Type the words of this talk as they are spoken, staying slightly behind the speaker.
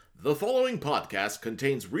The following podcast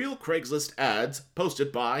contains real Craigslist ads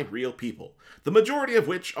posted by real people, the majority of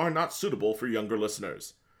which are not suitable for younger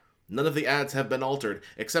listeners. None of the ads have been altered,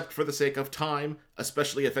 except for the sake of time,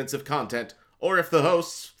 especially offensive content, or if the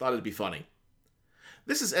hosts thought it'd be funny.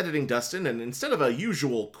 This is Editing Dustin, and instead of a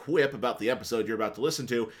usual quip about the episode you're about to listen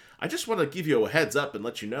to, I just want to give you a heads up and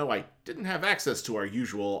let you know I didn't have access to our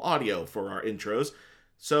usual audio for our intros,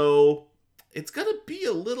 so it's gonna be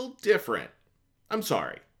a little different. I'm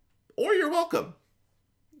sorry. Or you're welcome.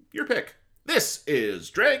 Your pick. This is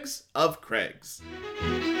Dregs of Craigs.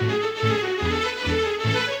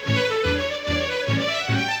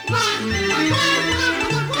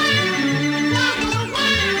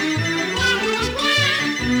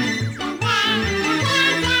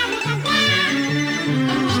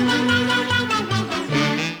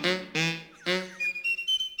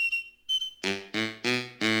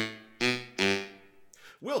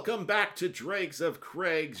 Welcome back to Dregs of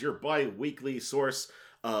Craigs, your bi-weekly source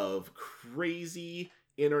of crazy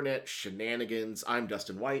internet shenanigans. I'm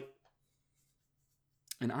Dustin White.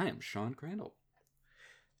 And I am Sean Crandall.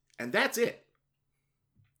 And that's it.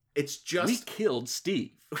 It's just... We killed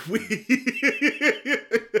Steve.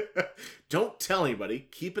 Don't tell anybody.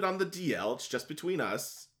 Keep it on the DL. It's just between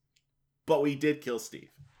us. But we did kill Steve.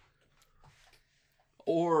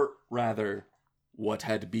 Or rather, what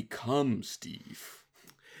had become Steve.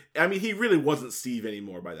 I mean, he really wasn't Steve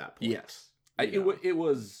anymore by that point. Yes. It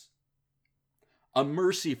was a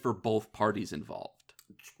mercy for both parties involved.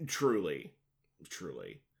 Truly.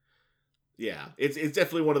 Yeah, it's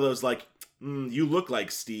definitely one of those, like, you look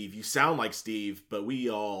like Steve, you sound like Steve, but we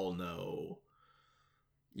all know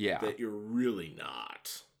that you're really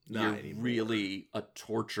not You're anymore. Really a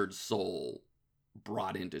tortured soul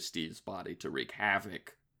brought into Steve's body to wreak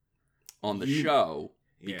havoc on the show,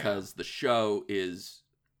 because the show is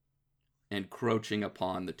encroaching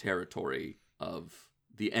upon the territory of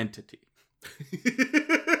the entity.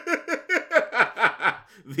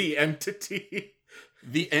 The entity?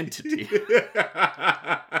 The entity.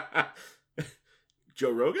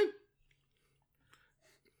 Joe Rogan?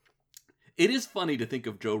 It is funny to think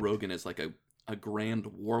of Joe Rogan as like a grand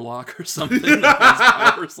warlock or something that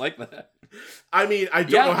has powers like that. I mean, I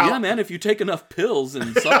don't know how... Yeah, man, if you take enough pills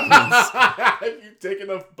and supplements... If you take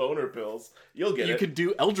enough boner pills, you'll get it. You can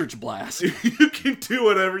do Eldritch Blast. You can do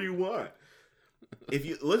whatever you want. If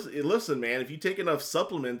you... Listen, man, if you take enough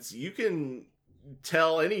supplements, you can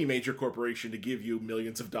tell any major corporation to give you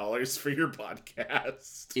millions of dollars for your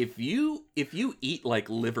podcast. If you eat like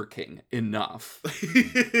Liver King enough...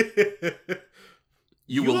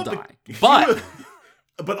 You will die.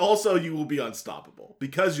 But also you will be unstoppable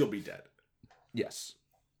because you'll be dead. Yes.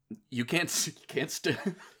 You can't stop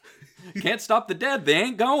the dead. They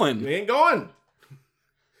ain't going.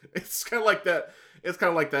 It's kind of like that.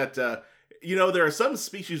 There are some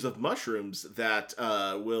species of mushrooms that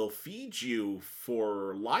will feed you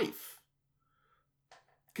for life.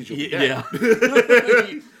 Because you'll be dead.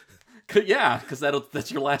 Yeah, because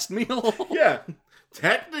that's your last meal. Yeah.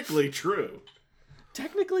 Technically true.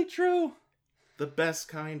 The best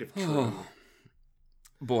kind of true. Oh.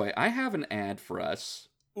 Boy, I have an ad for us.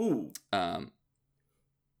 Ooh.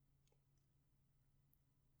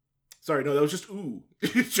 Sorry, no, that was just ooh.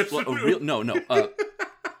 Just ooh. No.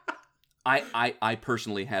 I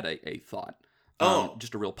personally had a thought.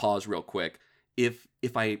 Just a real pause, real quick. If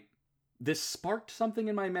this sparked something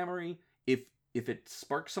in my memory, if it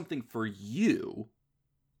sparked something for you,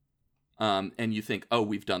 and you think, oh,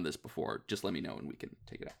 we've done this before, just let me know and we can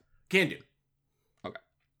take it out. Can do. Okay.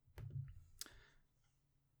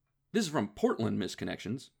 This is from Portland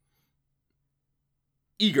Misconnections.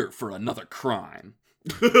 Eager for another crime.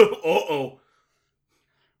 Uh-oh.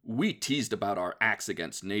 We teased about our acts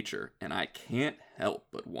against nature, and I can't help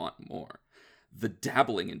but want more. The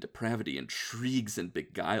dabbling in depravity intrigues and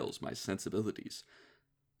beguiles my sensibilities.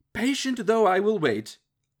 Patient though I will wait,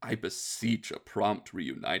 I beseech a prompt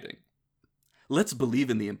reuniting. Let's believe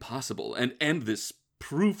in the impossible and end this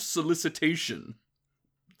proof solicitation.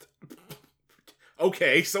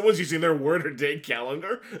 Okay, someone's using their word or date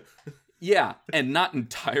calendar. Yeah, and not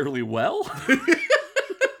entirely well.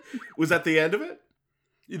 Was that the end of it?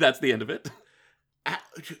 That's the end of it.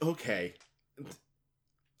 Okay.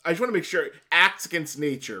 I just want to make sure. Acts against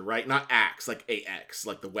nature, right? Not acts, like AX,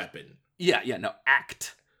 like the weapon. Yeah, no,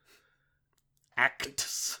 act.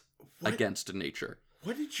 Acts against nature.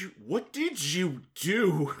 What did you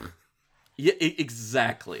do? Yeah,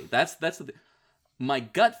 exactly. That's the thing. My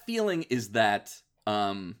gut feeling is that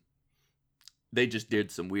they just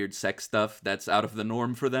did some weird sex stuff that's out of the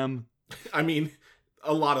norm for them. I mean,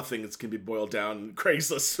 a lot of things can be boiled down in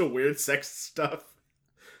Craigslist to weird sex stuff.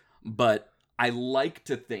 But I like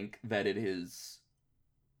to think that it is...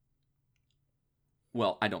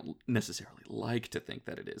 Well, I don't necessarily like to think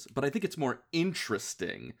that it is, but I think it's more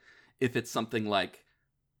interesting if it's something like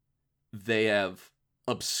they have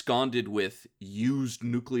absconded with used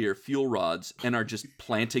nuclear fuel rods and are just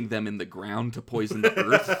planting them in the ground to poison the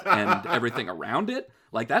earth and everything around it.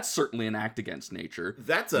 Like, that's certainly an act against nature.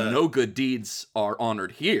 No good deeds are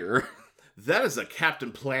honored here. That is a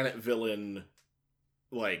Captain Planet villain,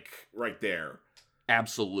 like, right there.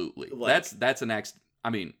 Absolutely. Like, that's an act... I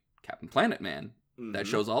mean, Captain Planet, man. Mm-hmm. That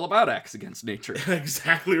show's all about acts against nature.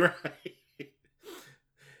 Exactly right.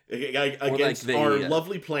 Against like our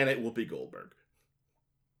lovely planet, Whoopi Goldberg.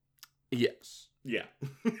 Yes. Yeah.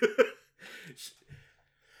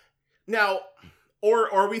 Now,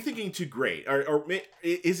 or are we thinking too great? Or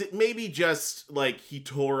is it maybe just like he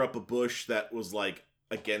tore up a bush that was like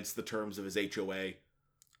against the terms of his HOA?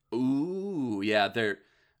 Ooh, yeah.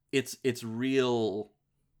 It's real.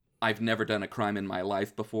 I've never done a crime in my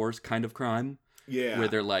life before kind of crime. Yeah. Where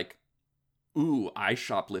they're like, ooh, I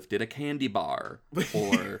shoplifted a candy bar.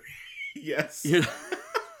 Or yes. You know,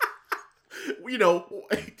 you know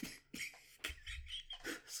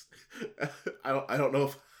I don't know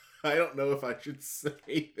if I should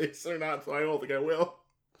say this or not, so I don't think I will.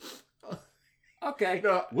 Okay.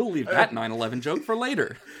 No, we'll leave that 9/11 joke for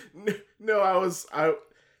later. No,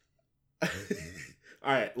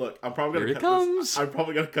 all right, look, I'm probably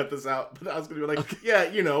gonna cut this out, but I was gonna be like, okay. Yeah,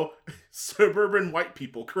 you know, suburban white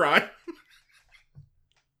people crime.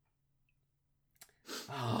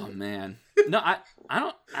 Oh man, no,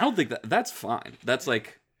 I don't think that's fine. That's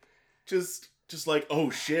like, just like, oh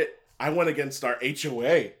shit, I went against our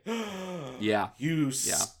HOA. Yeah,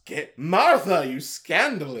 Martha, you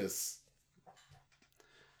scandalous.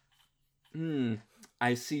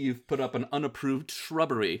 I see you've put up an unapproved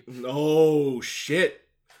shrubbery. Oh, shit.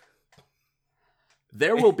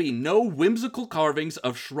 There will be no whimsical carvings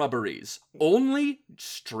of shrubberies. Only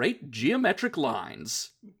straight geometric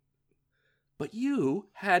lines. But you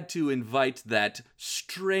had to invite that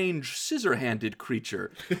strange scissor-handed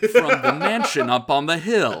creature from the mansion up on the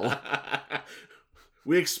hill.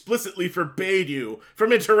 We explicitly forbade you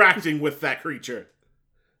from interacting with that creature.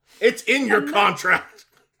 It's in your contract.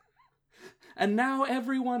 And now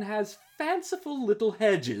everyone has fanciful little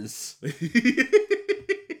hedges.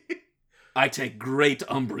 I take great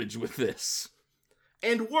umbrage with this.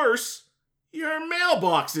 And worse, your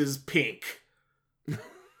mailbox is pink.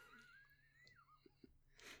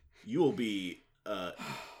 You will be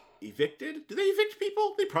evicted? Do they evict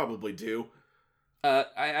people? They probably do.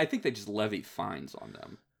 I think they just levy fines on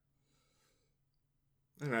them.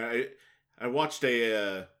 I watched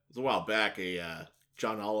it was a while back, a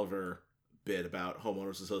John Oliver bit about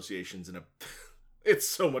homeowners associations, and it's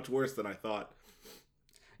so much worse than I thought.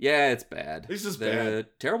 Yeah, it's bad. It's just They're bad.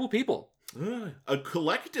 Terrible people. A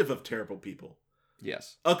collective of terrible people.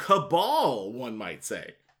 Yes. A cabal, one might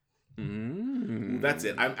say. That's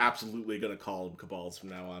it. I'm absolutely going to call them cabals from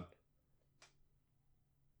now on.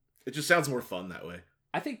 It just sounds more fun that way.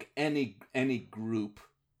 I think any group,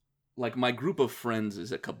 like my group of friends,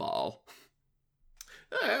 is a cabal.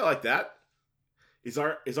 I like that. Is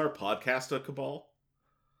our podcast a cabal?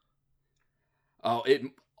 Oh, it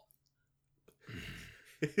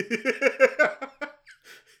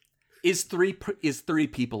is three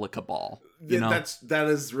people a cabal. You know? That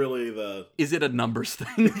is really the. Is it a numbers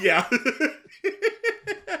thing? Yeah.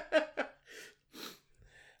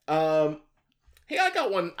 Hey,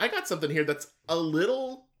 I got something here that's a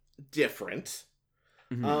little different.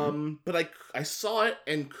 Mm-hmm. But I saw it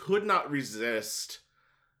and could not resist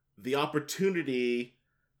the opportunity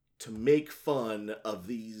to make fun of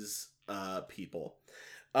these people.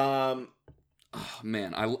 Oh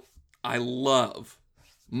man, I love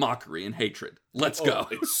mockery and hatred. Let's go.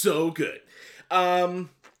 It's so good.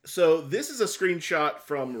 So this is a screenshot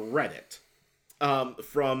from Reddit.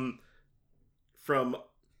 From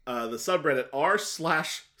the subreddit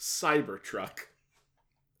r/Cybertruck.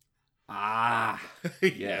 Ah,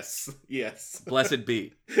 yes. Blessed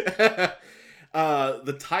be.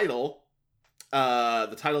 The title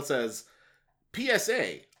says,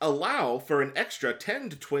 PSA, allow for an extra 10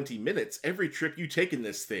 to 20 minutes every trip you take in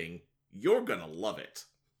this thing. You're gonna love it.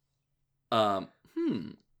 I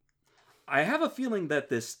have a feeling that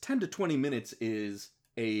this 10 to 20 minutes is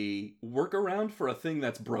a workaround for a thing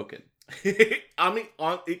that's broken. I mean,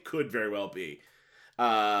 it could very well be.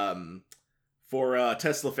 For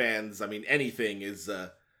Tesla fans, I mean, anything is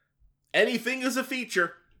a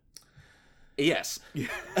feature. Yes.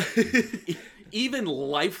 Even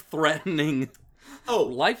life-threatening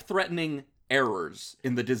errors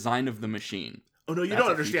in the design of the machine Oh, no, you That's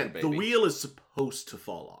don't a feature, understand. The baby. wheel is supposed to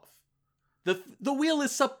fall off. The wheel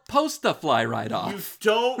is supposed to fly right off. You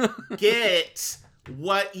don't get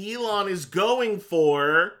what Elon is going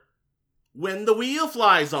for when the wheel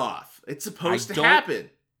flies off. It's supposed to happen.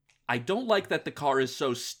 I don't like that the car is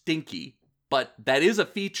so stinky, but that is a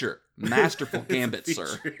feature. Masterful gambit,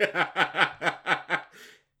 sir.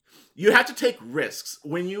 You have to take risks.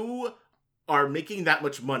 When you are making that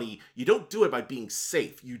much money, you don't do it by being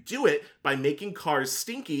safe. You do it by making cars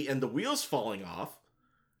stinky and the wheels falling off.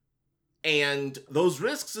 And those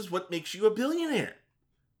risks is what makes you a billionaire.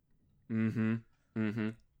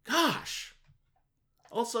 Gosh.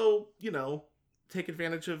 Also, take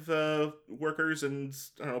advantage of workers and,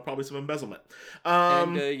 I don't know, probably some embezzlement.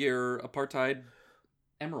 And your apartheid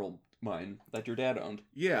emerald mine that your dad owned.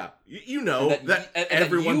 Yeah. That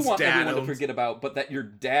everyone's you want dad everyone owns. to forget about, but that your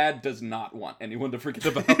dad does not want anyone to forget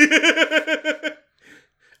about.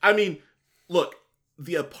 I mean, look,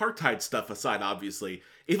 the apartheid stuff aside, obviously,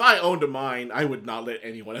 if I owned a mine, I would not let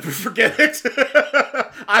anyone ever forget it.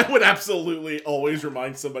 I would absolutely always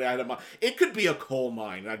remind somebody I had a mine. It could be a coal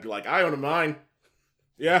mine. I'd be like, I own a mine.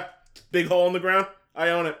 Yeah, big hole in the ground. I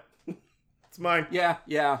own it. It's mine. Yeah.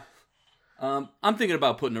 I'm thinking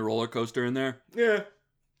about putting a roller coaster in there. Yeah.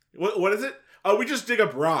 What is it? Oh, we just dig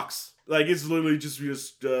up rocks. Like, it's literally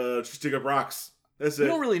just dig up rocks. That's it. We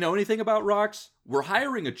don't really know anything about rocks. We're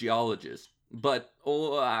hiring a geologist, but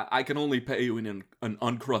I can only pay you in an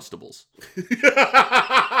Uncrustables.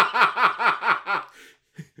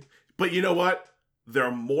 But you know what?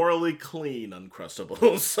 They're morally clean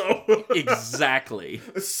Uncrustables, so... Exactly.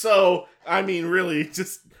 So, I mean, really,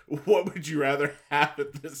 just what would you rather have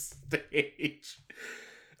at this stage?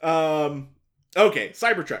 Okay,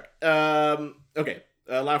 Cybertruck. Okay,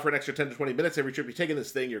 allow for an extra 10 to 20 minutes every trip you take in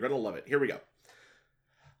this thing. You're gonna love it. Here we go.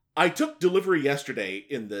 I took delivery yesterday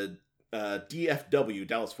in the DFW,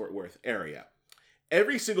 Dallas-Fort Worth area.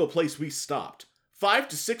 Every single place we stopped, 5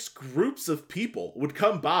 to 6 groups of people would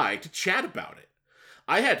come by to chat about it.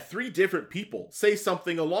 I had 3 different people say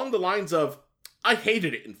something along the lines of, I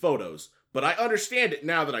hated it in photos, but I understand it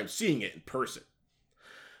now that I'm seeing it in person.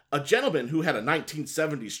 A gentleman who had a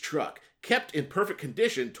 1970s truck, kept in perfect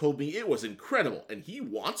condition, told me it was incredible and he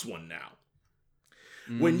wants one now.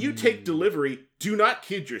 When you take delivery, do not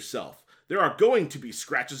kid yourself. There are going to be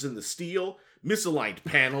scratches in the steel, misaligned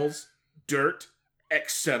panels, dirt,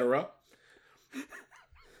 etc.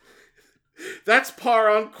 That's par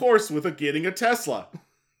on course with getting a Tesla.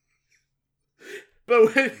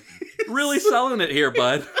 But when... Really selling it here,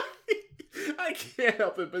 bud. I can't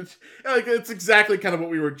help it, but it's exactly kind of what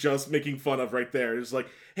we were just making fun of right there. It's like,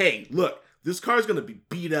 hey, look, this car's going to be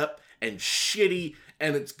beat up and shitty,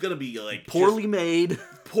 and it's going to be like... Poorly made,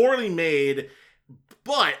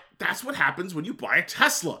 but that's what happens when you buy a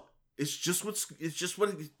Tesla. It's just what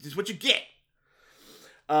you get.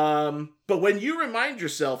 But when you remind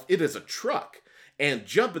yourself it is a truck and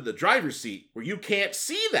jump in the driver's seat where you can't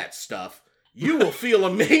see that stuff, you will feel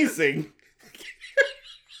amazing.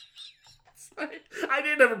 I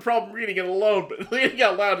didn't have a problem reading it alone, but reading it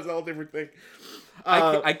out loud is a whole different thing.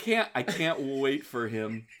 I can't wait for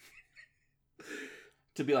him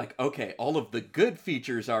to be like, okay, all of the good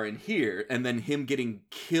features are in here, and then him getting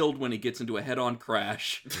killed when he gets into a head-on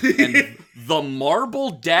crash, and the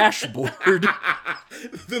marble dashboard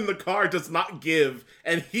then the car does not give,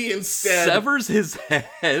 and he instead severs his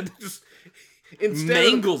head, just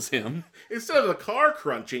mangles him. Instead of the car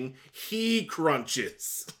crunching, he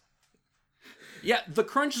crunches. Yeah, the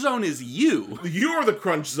crunch zone is you. You're the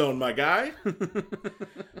crunch zone, my guy.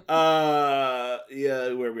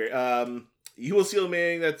 Yeah, where we're you will see a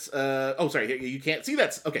man that's you can't see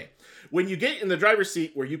that. Okay. When you get in the driver's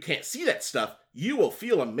seat where you can't see that stuff, you will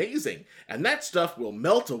feel amazing, and that stuff will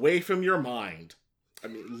melt away from your mind. I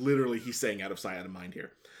mean, literally, he's saying out of sight, out of mind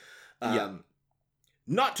here. Yeah.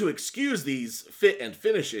 Not to excuse these fit and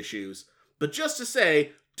finish issues, but just to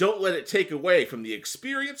say, don't let it take away from the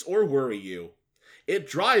experience or worry you. It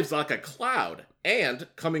drives like a cloud, and,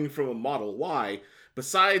 coming from a Model Y,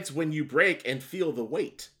 besides when you brake and feel the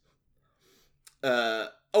weight. I'm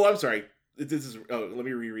sorry. Let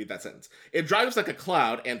me reread that sentence. It drives like a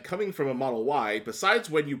cloud, and coming from a Model Y, besides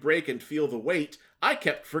when you brake and feel the weight, I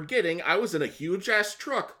kept forgetting I was in a huge-ass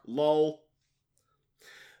truck, lol.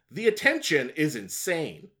 The attention is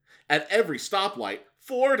insane. At every stoplight,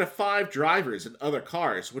 4 to 5 drivers in other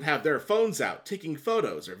cars would have their phones out taking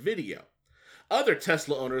photos or video. Other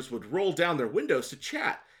Tesla owners would roll down their windows to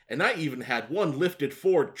chat, and I even had one lifted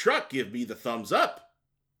Ford truck give me the thumbs up.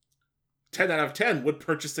 10 out of 10 would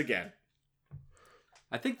purchase again.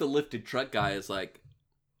 I think the lifted truck guy is like,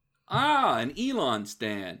 an Elon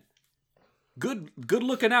stan. Good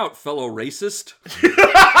looking out, fellow racist.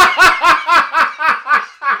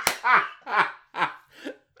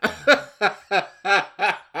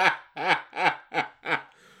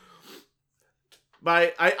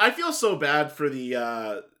 I feel so bad for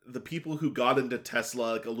the people who got into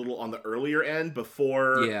Tesla like a little on the earlier end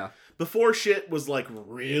before shit was like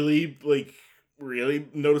really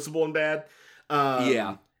noticeable and bad.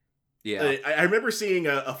 Yeah. I remember seeing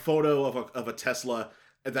a photo of a Tesla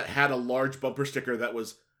that had a large bumper sticker that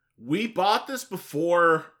was, "We bought this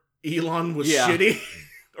before Elon was shitty,"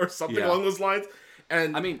 or something along those lines.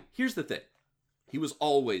 And I mean, here's the thing. He was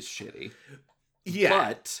always shitty. Yeah.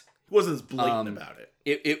 But he wasn't as blatant about it.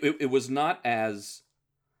 It was not as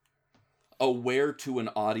aware to an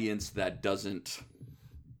audience that doesn't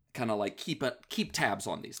kind of like keep tabs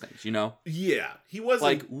on these things, you know? Yeah. He wasn't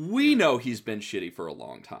like, we know he's been shitty for a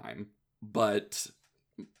long time, but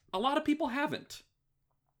a lot of people haven't.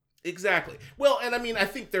 Exactly. Well, and I mean, I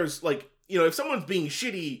think there's like, you know, if someone's being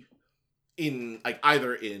shitty in like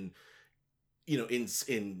either in, you know, in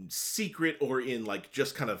secret or in like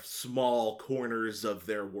just kind of small corners of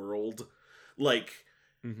their world, like,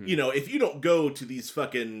 you know, if you don't go to these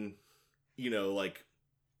fucking, you know, like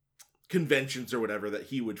conventions or whatever that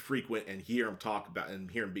he would frequent and hear him talk about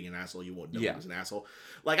and hear him being an asshole, you won't know he was an asshole.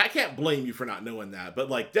 Like, I can't blame you for not knowing that, but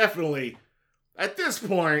like, definitely at this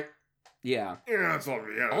point, yeah. It's all,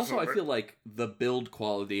 also, I feel like the build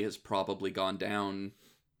quality has probably gone down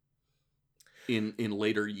in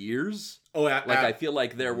later years. Oh, I feel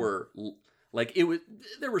like there were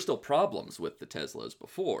still problems with the Teslas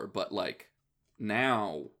before, but like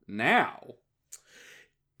now,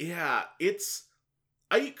 yeah, it's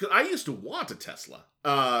I used to want a Tesla,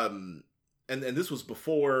 and this was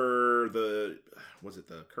before was it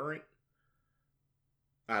the current?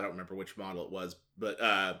 I don't remember which model it was, but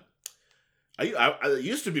I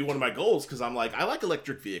used to be one of my goals because I'm like, I like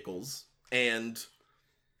electric vehicles and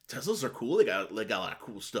Teslas are cool. They got a lot of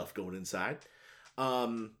cool stuff going inside.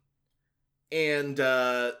 And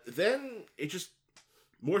then it just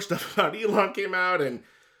more stuff about Elon came out and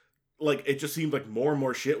like it just seemed like more and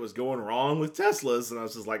more shit was going wrong with Teslas, and I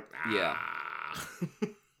was just like,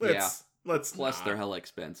 let's plus not. They're hella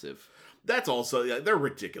expensive. That's also they're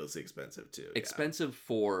ridiculously expensive too. Expensive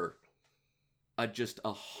for just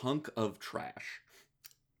a hunk of trash.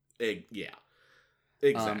 Yeah.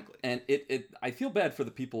 Exactly. And I feel bad for the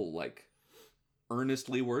people like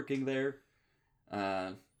earnestly working there.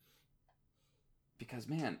 Because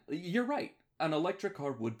man, you're right. An electric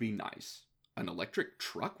car would be nice. An electric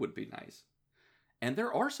truck would be nice. And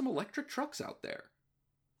there are some electric trucks out there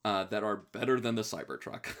that are better than the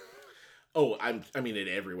Cybertruck. Oh, I mean in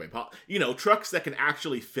every way. You know, trucks that can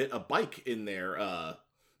actually fit a bike in their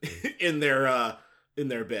in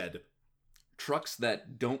their bed. Trucks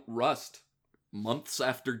that don't rust months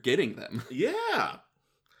after getting them. Yeah.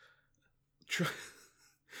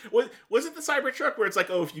 Was it the Cybertruck where it's like,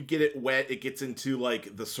 oh, if you get it wet, it gets into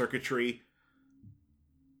like the circuitry?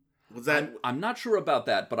 Was that? I'm not sure about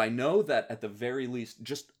that, but I know that at the very least,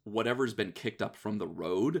 just whatever's been kicked up from the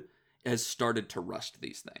road has started to rust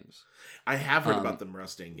these things. I have heard about them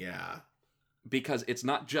rusting, yeah. Because it's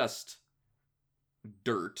not just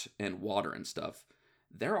dirt and water and stuff.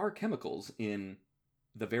 There are chemicals in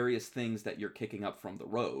the various things that you're kicking up from the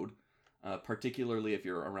road, particularly if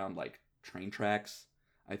you're around like train tracks.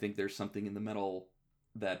 I think there's something in the metal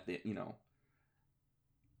that, you know,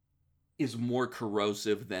 is more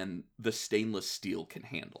corrosive than the stainless steel can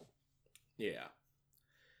handle. Yeah.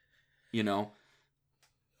 You know?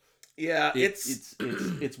 Yeah, it's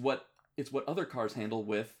what other cars handle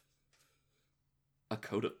with a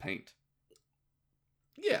coat of paint.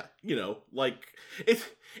 Yeah, you know, like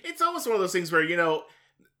it's almost one of those things where, you know,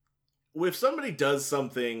 if somebody does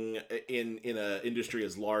something in a industry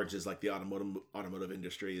as large as like the automotive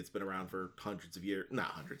industry, it's been around for hundreds of years, not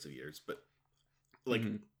hundreds of years, but like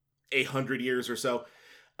 100 years or so.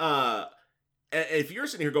 If you're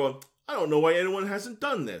sitting here going, I don't know why anyone hasn't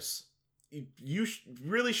done this, you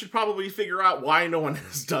really should probably figure out why no one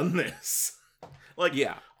has done this. Like,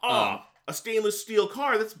 a stainless steel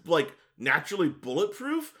car that's like naturally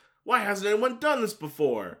bulletproof? Why hasn't anyone done this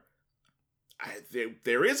before?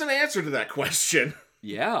 There is an answer to that question.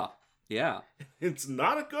 Yeah. It's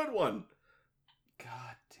not a good one.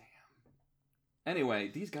 God damn. Anyway,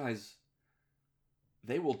 these guys,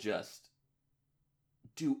 they will just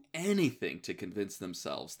do anything to convince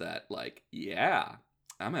themselves that, like, yeah,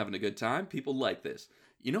 I'm having a good time. People like this.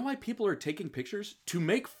 You know why people are taking pictures? To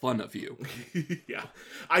make fun of you. Yeah.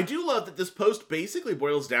 I do love that this post basically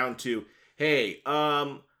boils down to, hey,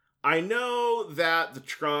 I know that the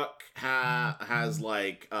truck has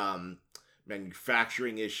like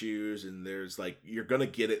manufacturing issues, and there's like you're gonna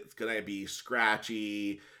get it. It's gonna be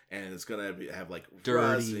scratchy, and it's gonna have like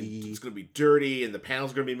rust, and it's gonna be dirty, and the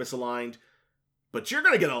panels are gonna be misaligned. But you're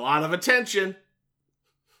gonna get a lot of attention.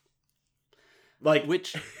 Like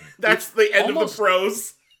that's the end of the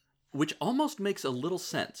pros. Which almost makes a little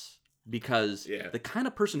sense because the kind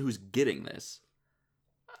of person who's getting this,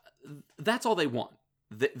 that's all they want.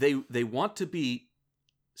 They want to be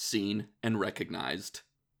seen and recognized,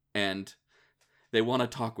 and they want to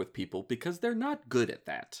talk with people because they're not good at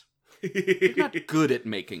that. They're not good at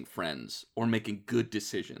making friends or making good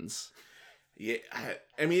decisions. Yeah,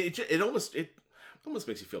 I mean, it almost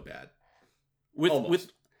makes you feel bad.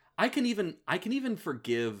 I can even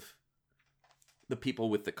forgive the people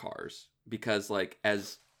with the cars because, like,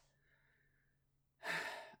 as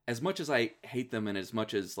much as I hate them and as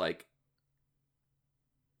much as like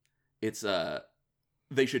it's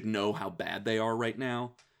they should know how bad they are right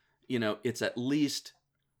now, you know,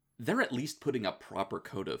 they're at least putting a proper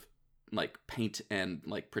coat of like paint and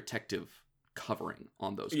like protective covering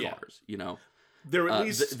on those cars, you know. They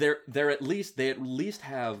at least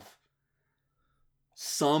have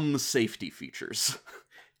some safety features.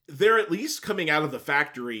 They're at least coming out of the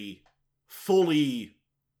factory fully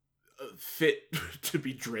fit to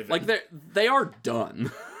be driven. Like they are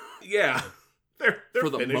done. Yeah. They're for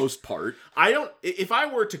the finished. Most part. If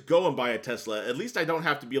I were to go and buy a Tesla, at least I don't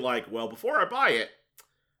have to be like, well, before I buy it,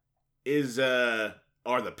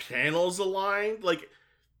 are the panels aligned? Like,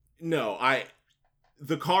 no,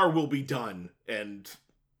 the car will be done, and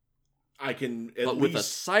I can But with a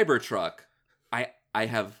Cybertruck, I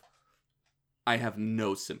have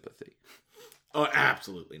no sympathy. Oh,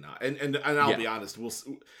 absolutely not. And I'll be honest,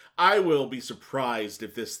 I will be surprised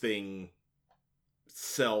if this thing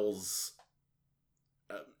sells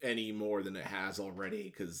any more than it has already,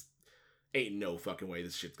 because ain't no fucking way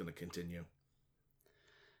this shit's gonna continue.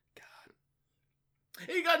 God.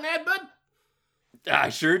 Hey, you got an ad, bud? I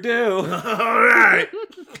sure do. All right.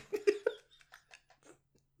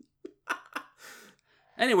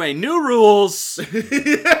 Anyway, new rules.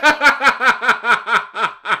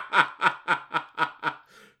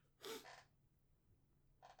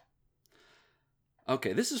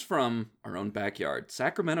 Okay, this is from our own backyard,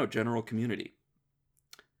 Sacramento General Community.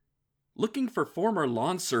 Looking for former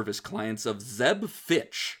lawn service clients of Zeb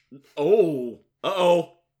Fitch. Oh.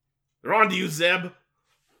 Uh-oh. They're on to you, Zeb.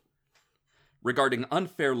 Regarding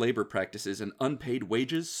unfair labor practices and unpaid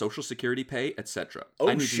wages, social security pay, etc. Oh,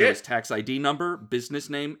 I need to know his tax ID number, business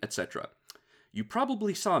name, etc. You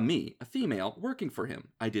probably saw me, a female, working for him.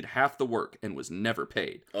 I did half the work and was never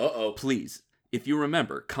paid. Uh-oh. Please, if you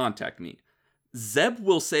remember, contact me. Zeb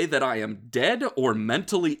will say that I am dead or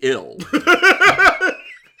mentally ill.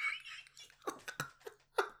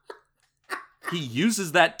 He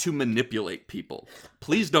uses that to manipulate people.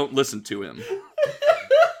 Please don't listen to him.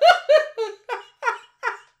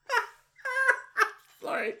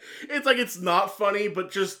 Sorry. It's like it's not funny,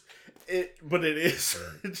 but it is.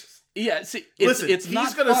 Yeah, see, it's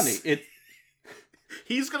not funny.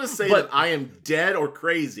 He's gonna say that I am dead or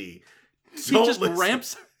crazy. He just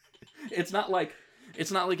ramps. It's not like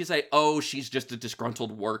you say, "Oh, she's just a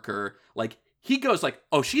disgruntled worker." Like he goes like,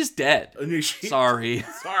 "Oh, she's dead." Sorry.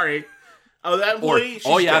 Oh, that employee.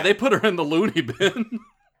 Dead. They put her in the loony bin.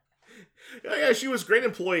 Oh, yeah, she was a great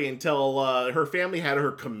employee until her family had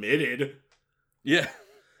her committed. Yeah.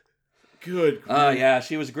 Good. Yeah,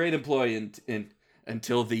 she was a great employee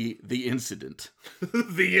until the incident.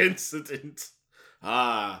 The incident.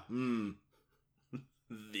 The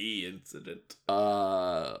incident.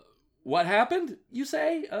 What happened? You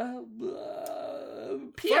say?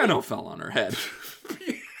 Piano fell on her head.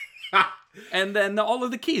 And then all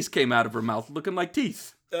of the keys came out of her mouth looking like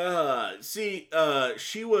teeth. She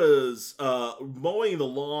was mowing the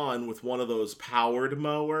lawn with one of those powered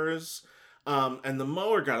mowers. And the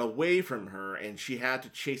mower got away from her and she had to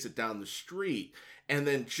chase it down the street. And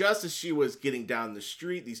then just as she was getting down the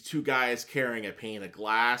street, these two guys carrying a pane of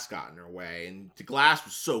glass got in her way. And the glass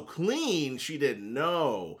was so clean, she didn't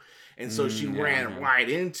know. And so she ran right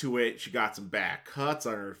into it. She got some bad cuts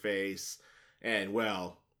on her face. And,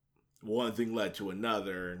 well, one thing led to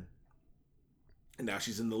another. And now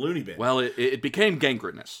she's in the loony bin. Well, it became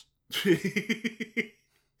gangrenous.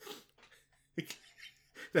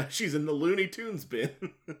 Now she's in the Looney Tunes bin.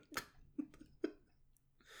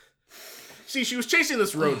 See, she was chasing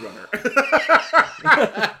this Roadrunner.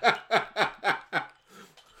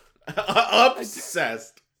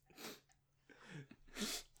 Obsessed.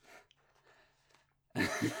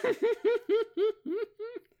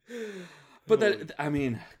 But that, I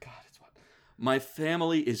mean, God, my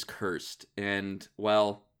family is cursed, and,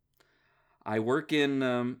 well, I work in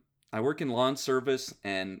lawn service,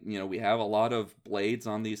 and we have a lot of blades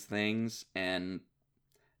on these things, and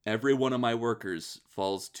every one of my workers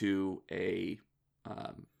falls to a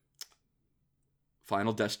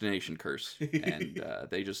Final Destination curse, and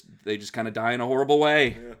they just kind of die in a horrible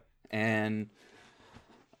way. Yeah. And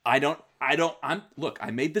look, I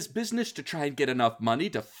made this business to try and get enough money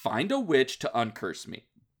to find a witch to uncurse me,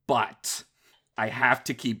 but I have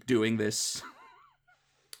to keep doing this.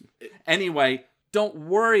 Anyway, don't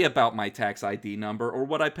worry about my tax ID number or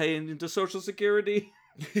what I pay into Social Security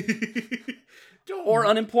or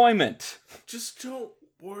unemployment. Just don't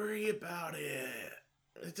worry about it.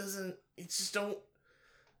 Just don't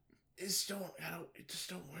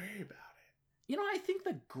worry about it. I think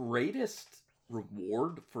the greatest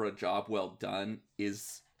reward for a job well done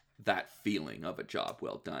is that feeling of a job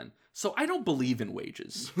well done. So I don't believe in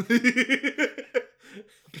wages.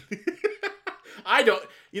 I don't,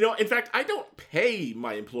 in fact, I don't pay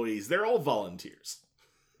my employees. They're all volunteers.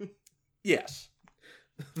 Yes.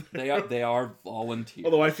 They are volunteers.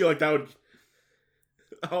 Although I feel like that would,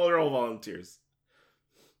 they're all volunteers.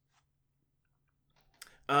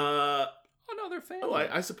 Another family. Oh,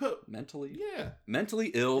 I suppose. Mentally Yeah.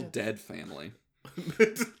 ill, dead family.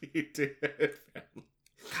 Mentally dead family.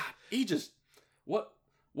 God,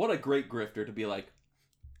 what a great grifter to be like,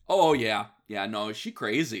 oh yeah, no, is she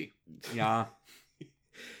crazy? Yeah.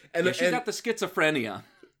 And she's got the schizophrenia.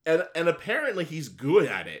 And apparently he's good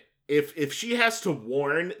at it. If she has to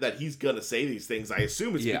warn that he's gonna say these things, I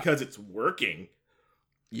assume it's because it's working.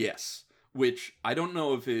 Yes. Which I don't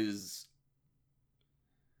know if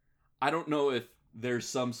there's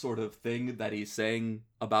some sort of thing that he's saying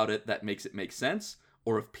about it that makes it make sense,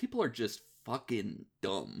 or if people are just fucking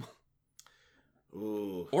dumb.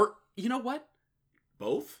 Ooh. Or, you know what?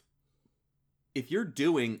 Both? I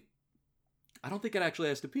don't think it actually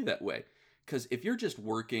has to be that way. Because if you're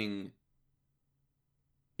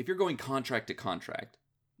going contract to contract,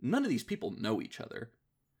 none of these people know each other.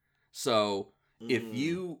 So if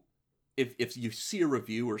you see a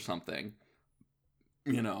review or something,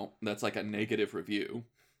 that's like a negative review,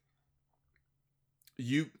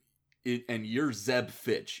 and you're Zeb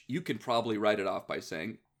Fitch, you can probably write it off by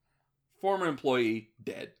saying, former employee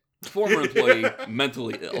dead. Former employee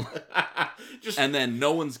mentally ill. And then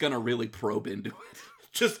no one's gonna really probe into it.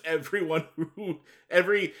 Just everyone who's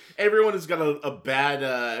got a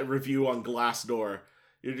bad review on Glassdoor.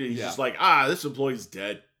 He's just like, this employee's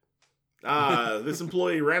dead. This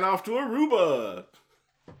employee ran off to Aruba.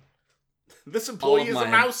 This employee is a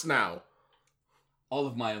mouse now. All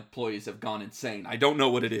of my employees have gone insane. I don't know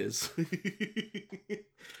what it is.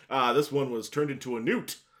 This one was turned into a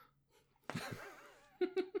newt.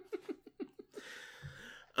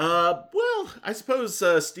 Well, I suppose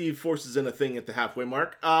Steve forces in a thing at the halfway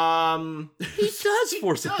mark. He does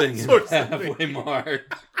force a thing at the halfway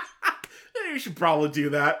mark. You should probably do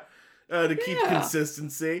that to keep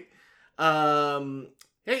consistency.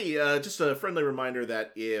 Hey, just a friendly reminder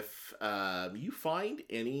that if you find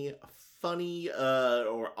any funny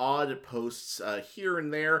or odd posts here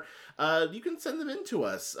and there, you can send them in to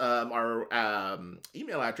us. Our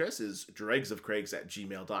email address is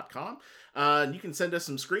dregsofcraigs@gmail.com. You can send us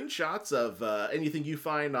some screenshots of anything you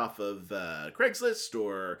find off of Craigslist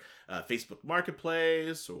or Facebook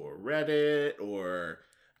Marketplace or Reddit or...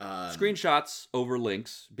 screenshots over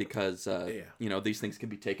links because, these things can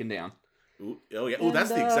be taken down. Ooh, oh, yeah. Oh, that's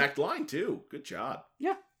the exact line, too. Good job.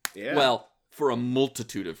 Yeah. Yeah. Well, for a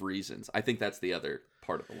multitude of reasons. I think that's the other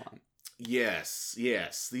part of the line. Yes.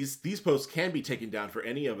 These posts can be taken down for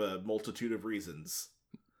any of a multitude of reasons.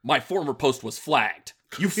 My former post was flagged.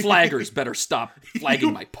 You flaggers better stop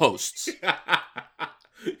flagging my posts.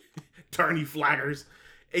 Darn you flaggers.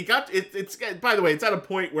 It's by the way, it's at a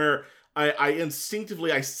point where I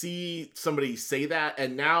instinctively I see somebody say that,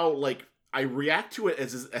 and now like I react to it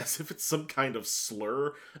as if it's some kind of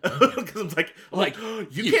slur, because I'm like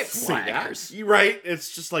you can't say that. You're right.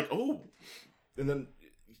 It's just like, oh, and then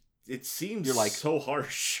it seems you're like so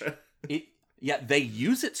harsh. They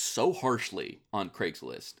use it so harshly on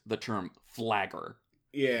Craigslist, the term flagger.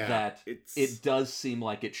 Yeah, that it does seem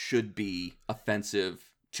like it should be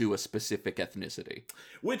offensive to a specific ethnicity.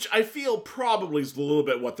 Which I feel probably is a little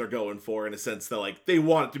bit what they're going for, in a sense that like they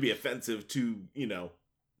want it to be offensive to,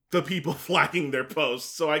 the people flagging their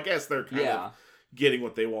posts. So I guess they're kind of getting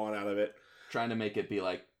what they want out of it. Trying to make it be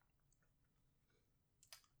like,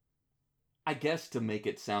 I guess to make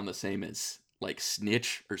it sound the same as like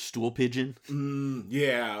snitch or stool pigeon.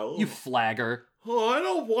 Yeah. You flagger. Oh, I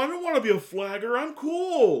don't want to be a flagger. I'm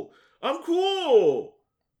cool.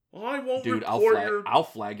 I won't Dude, report your... I'll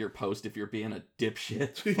flag your post if you're being a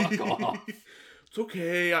dipshit. Fuck off. It's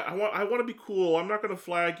okay. I want to be cool. I'm not going to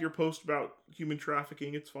flag your post about human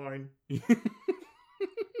trafficking. It's fine.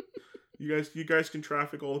 You guys can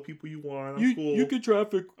traffic all the people you want. I'm cool. You can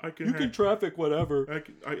traffic. You can traffic whatever. I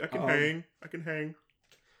can hang. I can hang.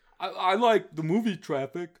 I like the movie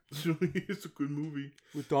Traffic. It's a good movie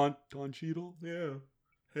with Don Cheadle. Yeah.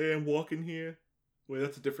 Hey, I'm walking here. Wait,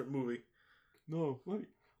 that's a different movie. No, wait.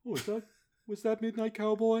 Oh, was that Midnight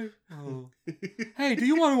Cowboy? Oh. Hey, do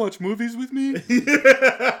you want to watch movies with me?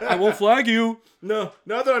 I won't flag you. No,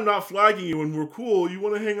 now that I'm not flagging you and we're cool, you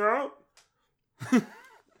want to hang out?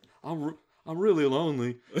 I'm really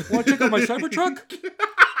lonely. Want to check out my Cybertruck?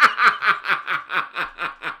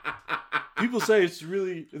 People say it's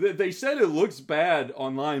really... They said it looks bad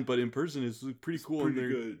online, but in person it's pretty cool. Pretty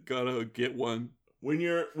and good. Gotta get one.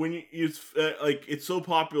 It's like it's so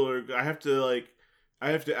popular. I have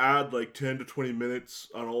to add like 10 to 20 minutes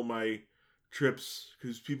on all my trips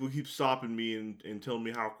because people keep stopping me and telling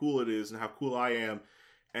me how cool it is and how cool I am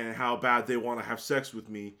and how bad they want to have sex with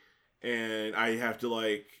me, and I have to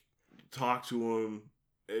like talk to them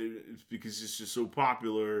because it's just so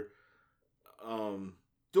popular.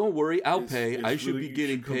 Don't worry, I'll pay. I should really, be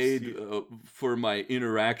getting paid for my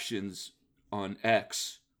interactions on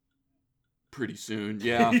X pretty soon.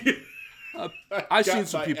 Yeah. I've seen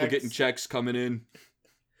some people getting checks coming in.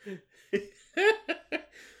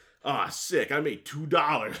 Sick. I made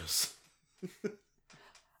 $2.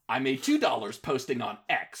 I made $2 posting on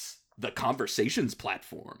X, the conversations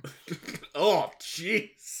platform. Oh,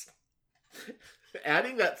 jeez.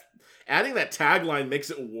 Adding that tagline makes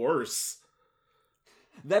it worse.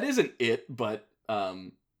 That isn't it, but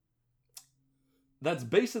that's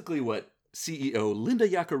basically what CEO Linda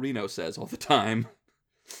Yaccarino says all the time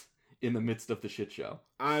in the midst of the shit show.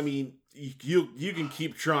 I mean, you can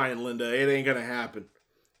keep trying, Linda. It ain't gonna happen.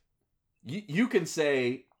 You can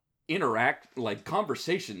say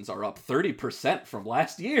conversations are up 30% from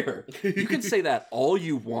last year. You can say that all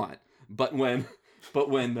you want, but when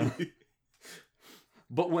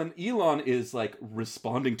Elon is like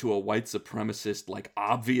responding to a white supremacist, like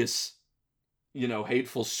obvious,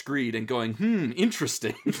 hateful screed and going,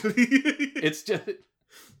 interesting. It's just,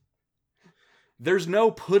 there's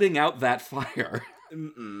no putting out that fire.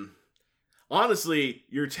 Mm-mm. Honestly,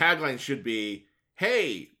 your tagline should be,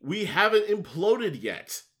 hey, we haven't imploded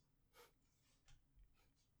yet.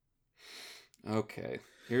 Okay.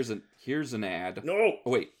 Here's an ad. No.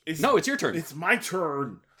 Oh, wait. It's your turn. It's my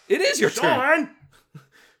turn. It is your turn.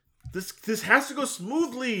 This has to go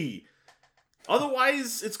smoothly.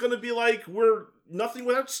 Otherwise, it's going to be like we're nothing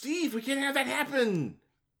without Steve. We can't have that happen.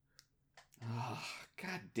 Oh,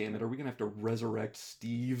 God damn it. Are we going to have to resurrect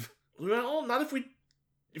Steve? Well, not if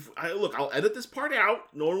look, I'll edit this part out.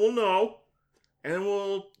 No one will know. And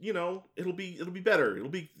we'll, it'll be better. It'll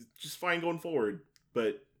be just fine going forward.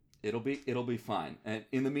 But it'll be fine. And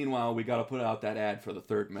in the meanwhile, we got to put out that ad for the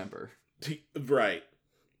third member. Right.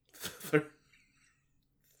 Okay.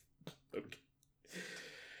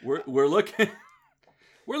 We're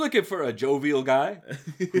looking for a jovial guy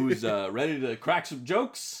who's ready to crack some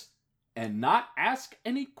jokes and not ask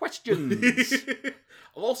any questions.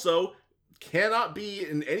 Also, cannot be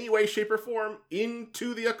in any way, shape, or form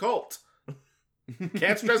into the occult.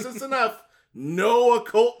 Can't stress this enough. No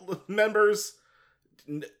occult members.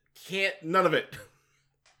 None of it.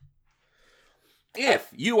 If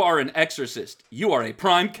you are an exorcist, you are a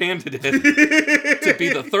prime candidate to be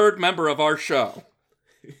the third member of our show.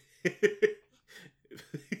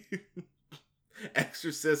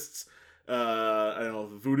 Exorcists, I don't know,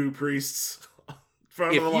 voodoo priests,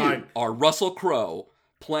 front of the line. If you are Russell Crowe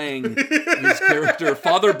playing his character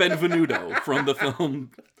Father Benvenuto from the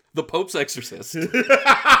film The Pope's Exorcist, be the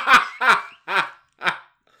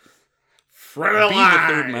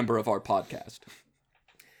third member of our podcast.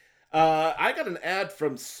 I got an ad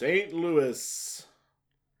from St. Louis,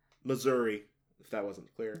 Missouri, if that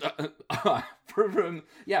wasn't clear.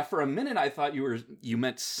 For a minute I thought you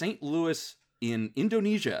meant St. Louis in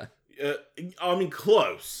Indonesia. I mean,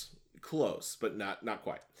 close, but not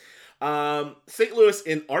quite. St. Louis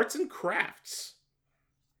in arts and crafts.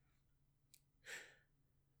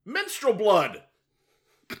 Menstrual blood.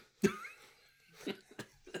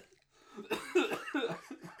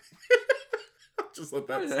 Just let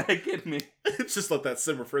that. Get me. Just let that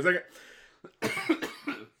simmer for a second.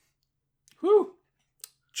 Whew.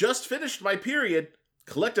 Just finished my period.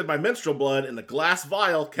 Collected my menstrual blood in a glass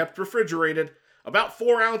vial kept refrigerated. About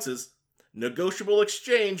 4 ounces. Negotiable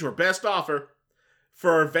exchange or best offer.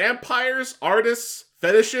 For vampires, artists,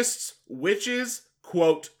 fetishists, witches,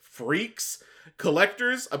 quote, freaks,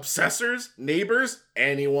 Collectors, obsessors, neighbors,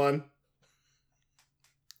 anyone.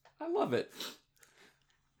 I love it.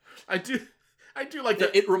 I do like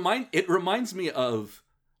that. It reminds me of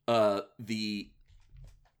the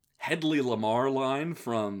Hedley Lamar line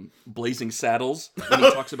from Blazing Saddles when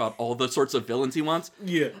he talks about all the sorts of villains he wants.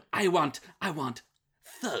 Yeah. I want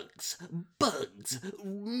thugs, bugs,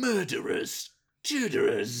 murderers,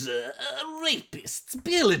 tutorers, rapists,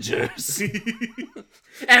 pillagers,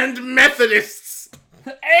 And Methodists.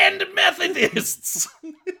 and Methodists.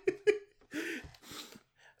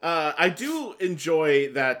 I do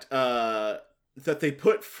enjoy that that they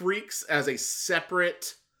put freaks as a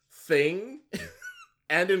separate thing,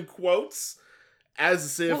 and in quotes,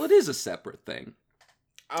 as if Well, it is a separate thing.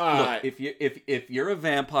 Look, if you're a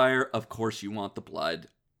vampire, of course you want the blood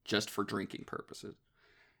just for drinking purposes.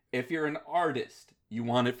 If you're an artist, you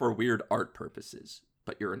want it for weird art purposes.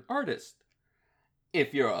 But you're an artist.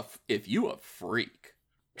 If you a freak,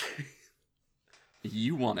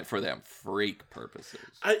 you want it for them freak purposes.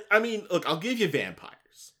 I mean, look, I'll give you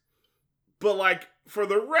vampires, but like for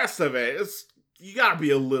the rest of it, you gotta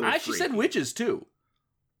be a little. I actually said witches too.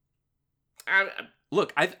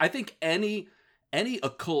 Look, I think any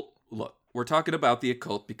occult. Look, we're talking about the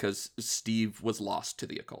occult because Steve was lost to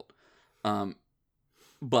the occult.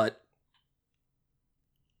 But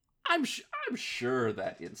I'm sure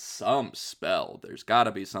that in some spell there's got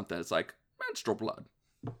to be something that's like menstrual blood.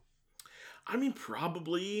 I mean,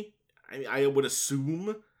 probably. I would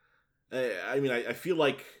assume. I feel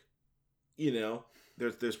like,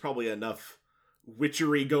 there's probably enough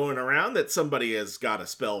witchery going around that somebody has got a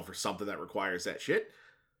spell for something that requires that shit.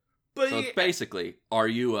 But so it's basically, are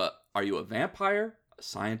you a vampire, a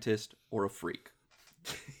scientist, or a freak?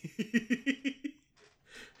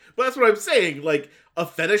 But that's what I'm saying. Like, a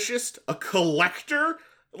fetishist, a collector,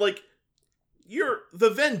 like, the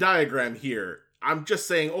Venn diagram here, I'm just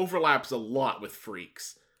saying, overlaps a lot with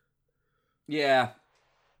freaks. Yeah.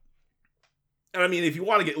 And I mean, if you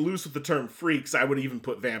want to get loose with the term freaks, I would even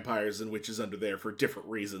put vampires and witches under there for different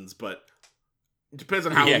reasons, but it depends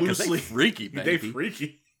on how loosely. They freaky, baby. They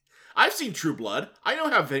freaky. I've seen True Blood. I know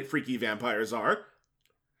how freaky vampires are.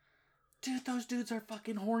 Dude, those dudes are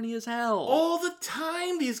fucking horny as hell. All the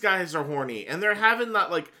time these guys are horny, and they're having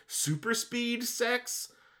that, like, super speed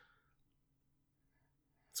sex.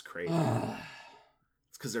 It's crazy.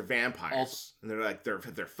 It's because they're vampires. Also, and they're like, they're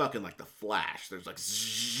fucking like the Flash. There's like,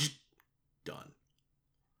 zzz, done.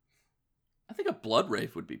 I think a blood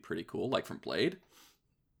rave would be pretty cool, like from Blade.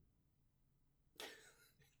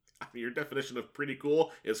 I mean, your definition of pretty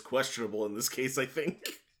cool is questionable in this case, I think.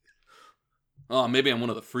 Oh, maybe I'm one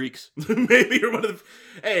of the freaks. Maybe you're one of the...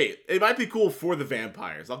 Hey, it might be cool for the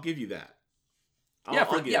vampires. I'll give you that.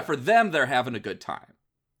 For them, they're having a good time.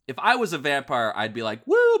 If I was a vampire, I'd be like,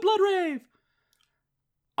 woo, blood rave.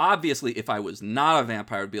 Obviously, if I was not a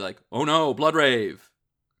vampire, I'd be like, oh no, blood rave.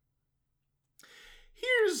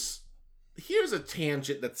 Here's a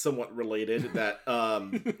tangent that's somewhat related that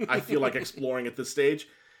I feel like exploring at this stage.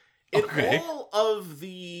 In all of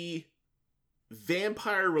the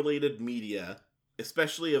vampire-related media,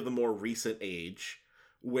 especially of the more recent age,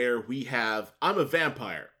 where we have, I'm a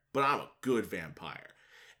vampire, but I'm a good vampire.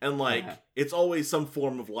 And, like, it's always some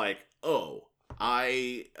form of, like, oh,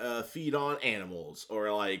 I feed on animals.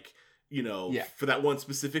 Or, like, for that one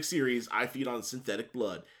specific series, I feed on synthetic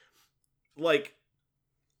blood. Like,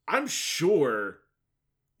 I'm sure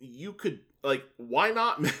you could, like, why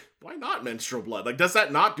not menstrual blood? Like, does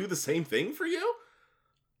that not do the same thing for you?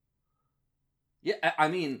 Yeah, I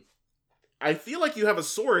mean, I feel like you have a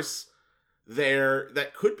source there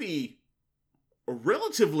that could be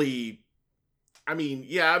relatively, maybe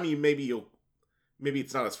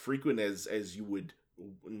it's not as frequent as you would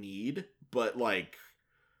need, but, like,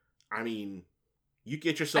 I mean, you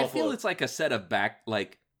get yourself. I feel it's like a set of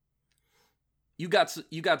you got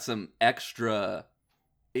some extra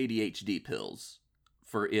ADHD pills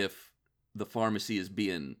for if the pharmacy is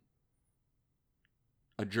being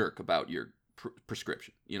a jerk about your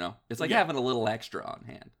prescription, It's like having a little extra on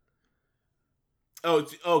hand. Oh,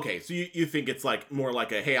 okay. So you think it's like more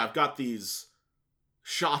like hey, I've got these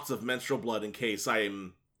shots of menstrual blood in case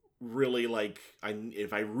I'm really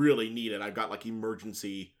if I really need it, I've got like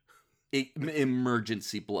emergency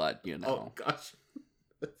blood, Oh gosh.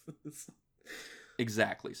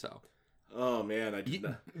 Exactly so. Oh man, I did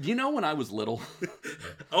not. When I was little,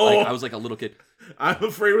 I was like a little kid. I'm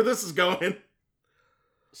afraid where this is going.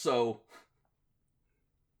 So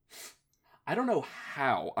I don't know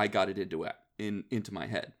how I got it into my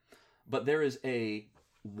head, but there is a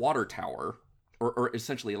water tower, or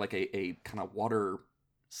essentially like a kind of water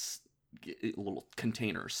little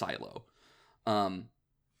container silo,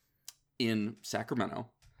 in Sacramento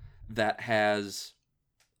that has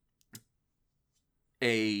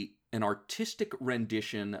an artistic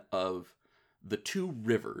rendition of the two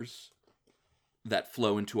rivers that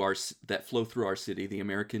flow through our city, the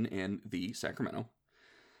American and the Sacramento,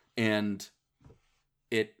 and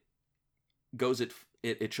it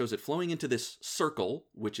shows it flowing into this circle,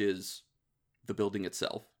 which is the building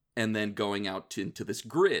itself, and then going out into this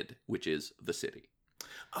grid, which is the city.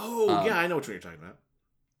 Oh, yeah, I know what you're talking about.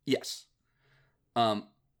 Yes.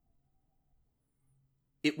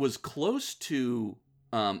 It was close to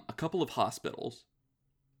a couple of hospitals.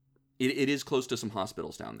 It is close to some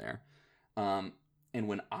hospitals down there. And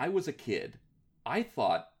when I was a kid, I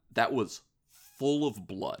thought that was full of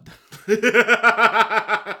blood.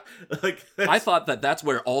 I thought that's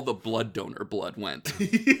where all the blood donor blood went.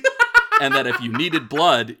 And that if you needed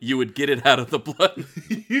blood, you would get it out of the blood.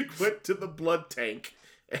 You went to the blood tank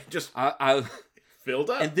and just I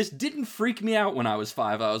filled up. And this didn't freak me out when I was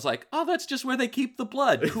 5. I was like, oh, that's just where they keep the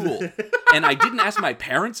blood. Cool. And I didn't ask my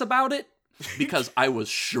parents about it because I was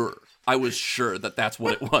sure. I was sure that that's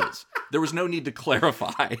what it was. There was no need to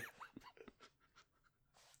clarify.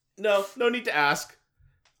 No need to ask.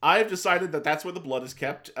 I've decided that that's where the blood is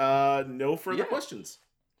kept. No further questions.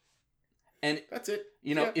 And that's it.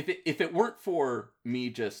 If it weren't for me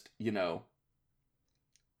just,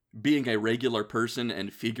 being a regular person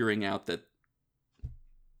and figuring out that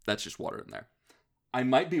that's just water in there, I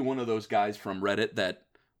might be one of those guys from Reddit that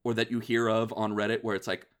you hear of on Reddit where it's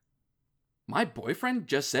like, my boyfriend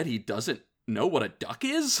just said he doesn't know what a duck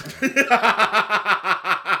is?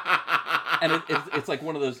 And it's like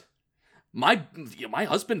one of those, my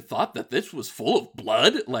husband thought that this was full of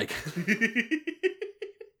blood? Like...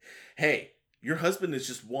 Hey, your husband is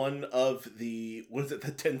just one of the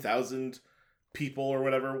 10,000 people or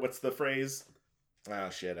whatever? What's the phrase? Oh,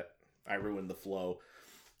 shit. I ruined the flow.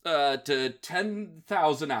 To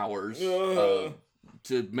 10,000 hours to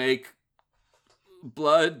make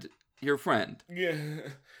blood your friend. Yeah.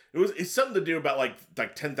 It's something to do about like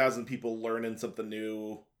 10,000 people learning something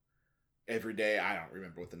new every day. I don't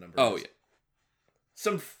remember what the number is. Oh, yeah.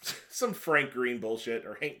 Some Frank Green bullshit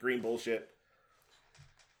or Hank Green bullshit.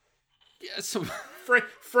 Yeah, some Frank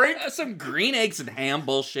some green eggs and ham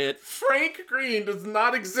bullshit. Frank Green does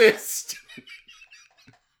not exist.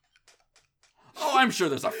 Oh, I'm sure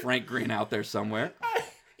there's a Frank Green out there somewhere.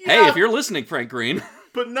 Yeah. Hey, if you're listening, Frank Green.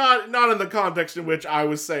 But not in the context in which I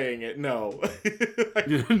was saying it, no.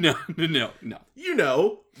 No. You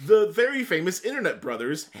know, the very famous internet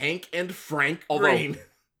brothers, Hank and Frank Green.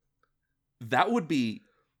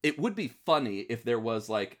 It would be funny if there was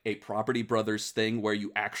like a Property Brothers thing where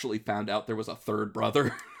you actually found out there was a third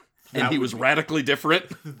brother and he was radically different.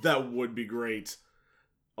 That would be great.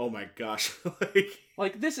 Oh my gosh.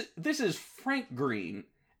 Like this is Frank Green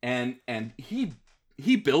and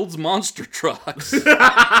he builds monster trucks.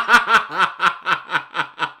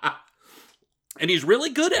 And he's really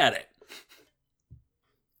good at it.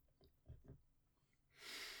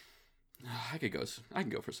 I can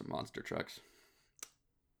go for some monster trucks.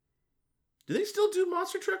 Do they still do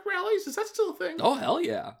monster truck rallies? Is that still a thing? Oh, hell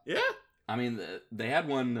yeah. Yeah? I mean, they had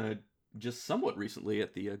one just somewhat recently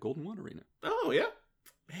at the Golden One Arena. Oh, yeah?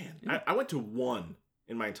 Man, yeah. I went to one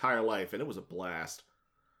in my entire life, and it was a blast.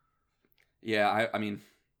 Yeah, I mean,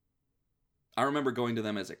 I remember going to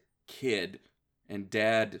them as a kid, and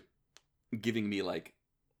Dad giving me, like,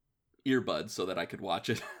 earbuds so that I could watch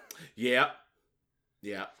it. Yeah.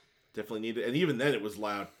 Yeah. Definitely needed. And even then, it was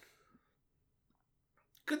loud.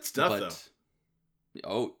 Good stuff, though.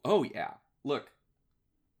 Oh yeah. Look,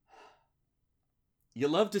 you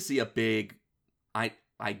love to see a big. I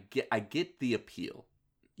get the appeal.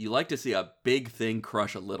 You like to see a big thing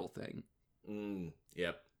crush a little thing.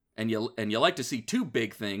 Yep. And you like to see two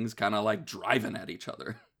big things kind of like driving at each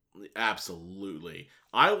other. Absolutely.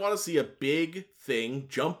 I want to see a big thing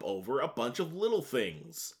jump over a bunch of little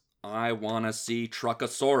things. I want to see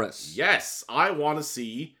Truckosaurus. Yes, I want to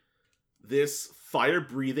see this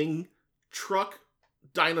fire-breathing truck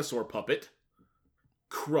dinosaur puppet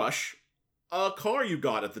crush a car you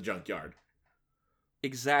got at the junkyard.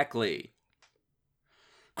 Exactly.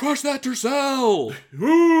 Crush that Tercel!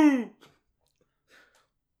 Woo!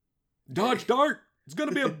 Dodge dart! It's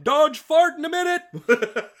gonna be a Dodge fart in a minute!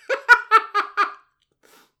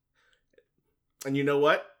 And you know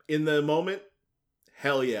what? In the moment,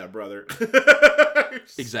 hell yeah, brother.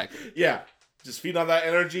 Exactly. Yeah. Just feed on that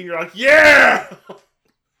energy and you're like, yeah!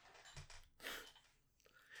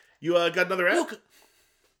 You got another ad? Look,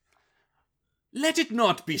 let it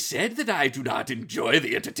not be said that I do not enjoy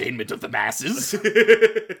the entertainment of the masses.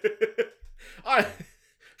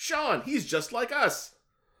 Sean, he's just like us.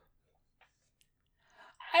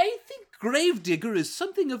 I think Gravedigger is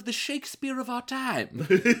something of the Shakespeare of our time.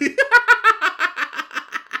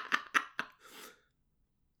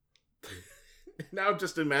 Now I'm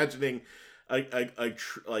just imagining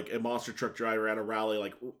a monster truck driver at a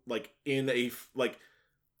rally,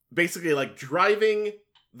 basically driving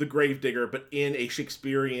the Gravedigger, but in a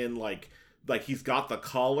Shakespearean like he's got the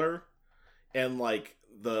collar and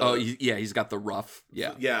he's got the ruff,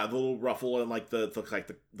 the little ruffle and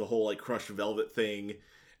the whole crushed velvet thing,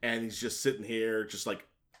 and he's just sitting here just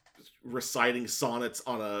reciting sonnets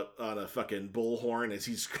on a fucking bullhorn as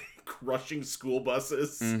he's crushing school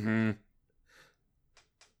buses. Mm-hmm.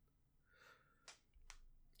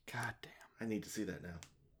 God damn. I need to see that now.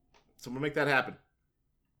 Someone make that happen.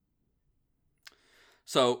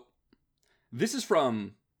 So, this is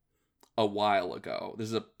from a while ago. This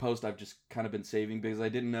is a post I've just kind of been saving because I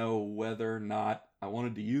didn't know whether or not I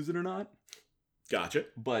wanted to use it or not. Gotcha.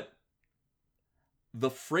 But the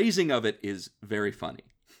phrasing of it is very funny.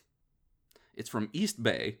 It's from East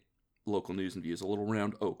Bay, local news and views, a little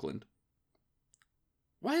around Oakland.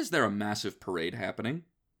 Why is there a massive parade happening?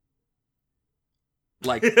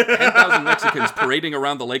 10,000 Mexicans parading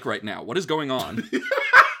around the lake right now. What is going on?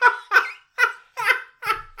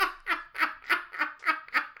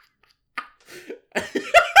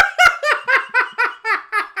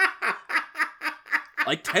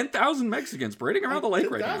 10,000 Mexicans parading around the lake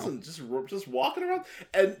right now. 10,000 just walking around,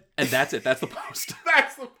 and that's it. That's the post.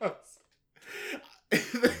 That's the post.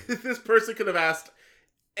 This person could have asked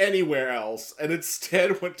anywhere else, and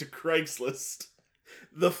instead went to Craigslist.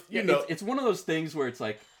 It's one of those things where it's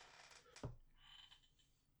like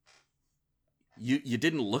you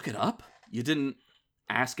didn't look it up, you didn't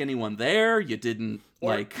ask anyone there, you didn't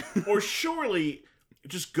or surely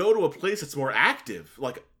just go to a place that's more active,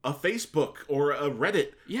 like a Facebook or a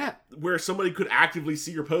Reddit, where somebody could actively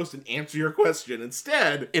see your post and answer your question.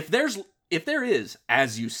 Instead, if there is,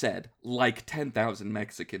 as you said, 10,000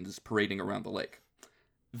 Mexicans parading around the lake,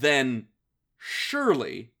 then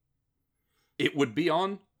surely it would be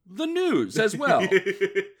on the news as well.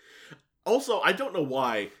 Also, I don't know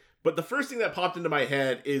why, but the first thing that popped into my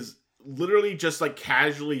head is literally just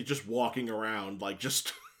casually just walking around,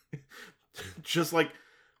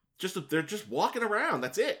 they're just walking around.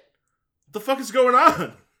 That's it. What the fuck is going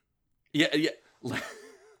on? Yeah.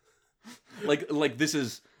 Like this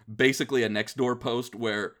is basically a Nextdoor post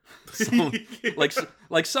where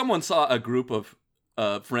someone saw a group of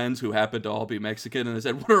friends who happened to all be Mexican, and they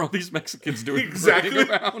said, "What are all these Mexicans doing exactly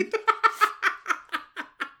around?"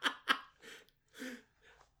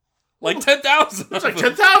 10,000. There's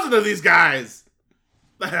 10,000 of these guys.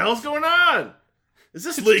 The hell's going on? Is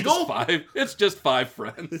this legal? It's just five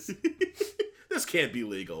friends. This can't be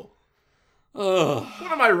legal. Ugh.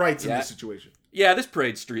 What are my rights in this situation? Yeah, this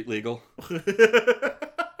parade's street legal.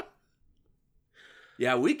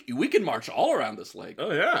 Yeah, we can march all around this lake.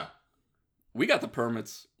 Oh, yeah. We got the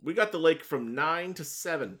permits. We got the lake from 9 to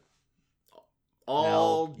 7.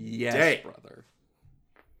 All day. Brother.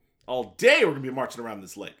 All day we're going to be marching around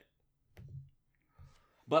this lake.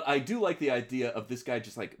 But I do like the idea of this guy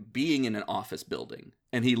just being in an office building,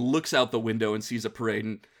 and he looks out the window and sees a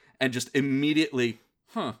parade and just immediately,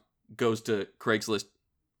 goes to Craigslist.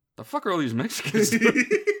 The fuck are all these Mexicans doing?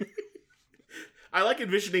 I like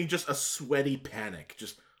envisioning just a sweaty panic.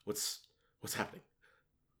 Just, what's happening?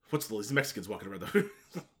 What's all these Mexicans walking around the...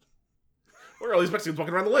 Where are all these Mexicans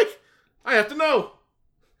walking around the lake? I have to know.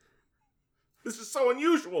 This is so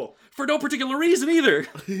unusual. For no particular reason either.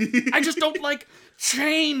 I just don't like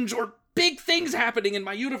change or big things happening in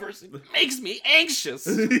my universe. It makes me anxious.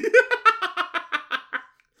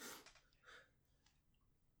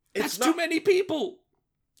 That's too many people.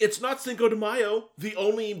 It's not Cinco de Mayo, the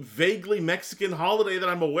only vaguely Mexican holiday that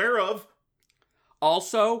I'm aware of.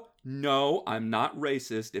 Also, no, I'm not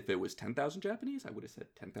racist. If it was 10,000 Japanese, I would have said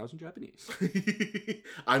 10,000 Japanese.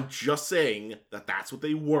 I'm just saying that that's what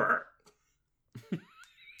they were.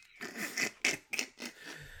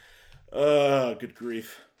 Good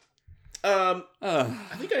grief. I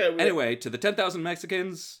think anyway, to the 10,000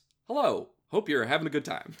 Mexicans, hello. Hope you're having a good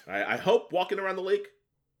time. I hope walking around the lake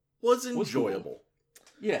was enjoyable. Cool.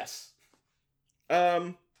 Yes.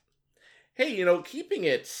 Hey, keeping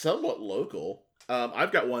it somewhat local,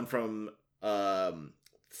 I've got one from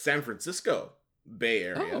San Francisco Bay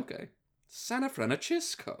Area. Oh, okay. San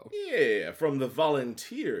Francisco. Yeah, from the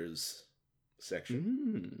volunteers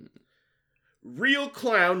section. Real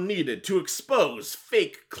clown needed to expose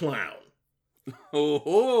fake clown.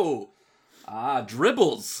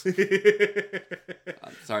 Dribbles.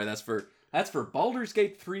 I'm sorry, that's for Baldur's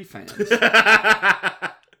Gate 3 fans.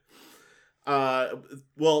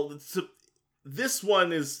 Well, this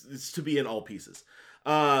one is to be in all pieces.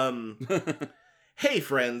 Hey,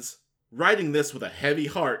 friends. Writing this with a heavy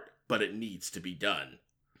heart, but it needs to be done.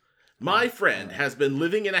 My friend has been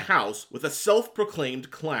living in a house with a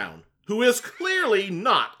self-proclaimed clown, who is clearly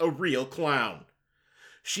not a real clown.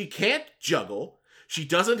 She can't juggle, she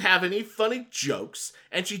doesn't have any funny jokes,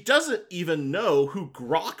 and she doesn't even know who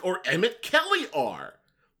Grok or Emmett Kelly are.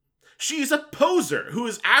 She's a poser who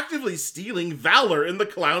is actively stealing valor in the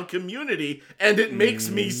clown community, and it makes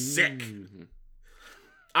me sick.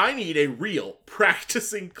 I need a real,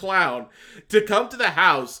 practicing clown to come to the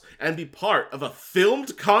house and be part of a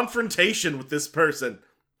filmed confrontation with this person.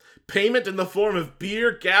 Payment in the form of beer,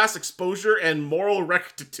 gas, exposure, and moral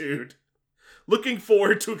rectitude. Looking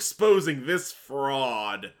forward to exposing this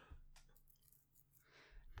fraud.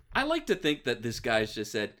 I like to think that this guy's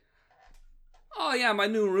just said, oh yeah, my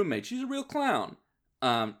new roommate, she's a real clown.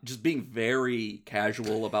 Just being very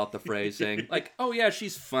casual about the phrasing. Like, oh yeah,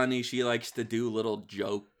 she's funny. She likes to do little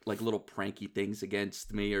little pranky things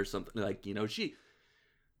against me or something. Like, she,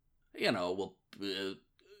 will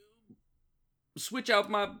switch out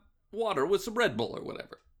my water with some Red Bull or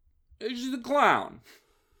whatever. She's a clown.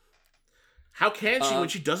 How can she when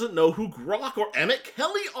she doesn't know who Grok or Emmett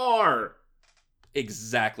Kelly are?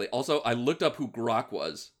 Exactly. Also, I looked up who Grok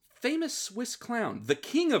was. Famous Swiss clown, the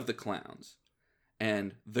king of the clowns.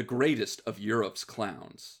 And the greatest of Europe's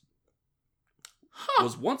clowns.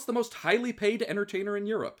 Was once the most highly paid entertainer in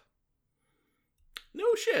Europe.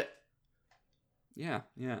 No shit. Yeah.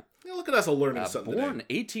 Look at us all learning something born today.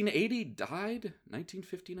 1880, died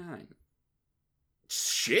 1959.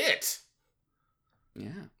 Shit.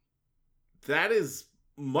 Yeah. That is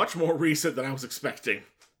much more recent than I was expecting.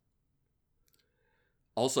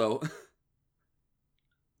 Also,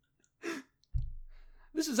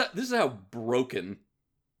 this is how broken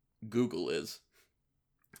Google is.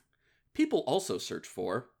 People also search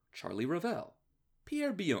for Charlie Revel,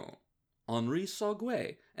 Pierre Bion, Henri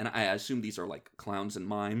Sauguet, and I assume these are like clowns and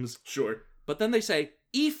mimes. Sure. But then they say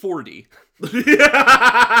E40.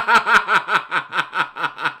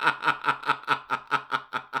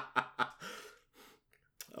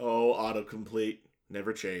 Oh, autocomplete.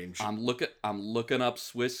 Never change. I'm looking up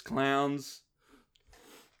Swiss clowns.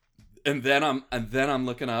 And then I'm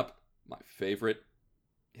looking up my favorite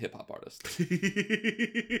hip hop artist.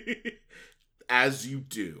 As you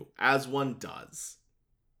do, as one does.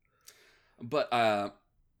 But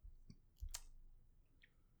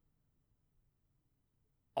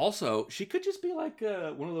also, she could just be like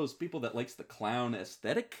one of those people that likes the clown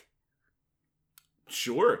aesthetic.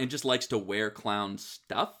 Sure. And just likes to wear clown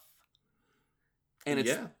stuff. And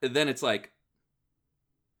then it's like,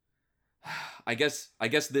 I guess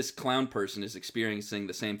this clown person is experiencing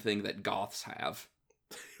the same thing that goths have.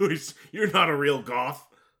 You're not a real goth.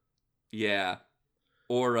 Yeah.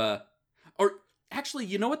 Or actually,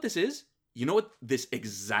 you know what this is? You know what this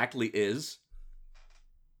exactly is?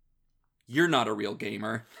 You're not a real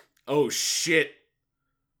gamer. Oh shit.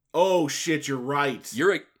 You're right.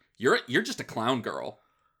 You're just a clown girl.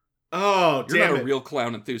 Oh, you're damn not a real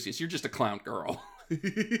clown enthusiast. You're just a clown girl.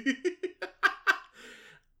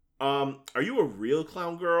 Are you a real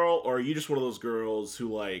clown girl, or are you just one of those girls who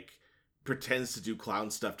like pretends to do clown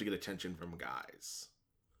stuff to get attention from guys?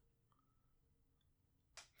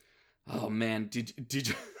 Oh man, did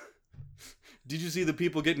you did you see the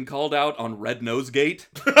people getting called out on Red Nose Gate?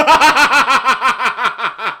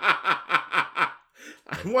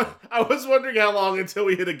 I was wondering how long until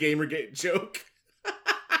we hit a Gamergate joke.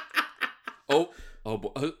 Oh,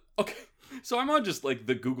 okay. So I'm on just like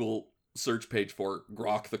the Google search page for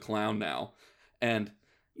Grok the Clown now, and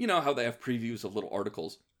you know how they have previews of little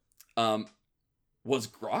articles. Was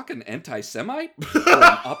Grok an anti-Semite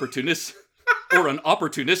or an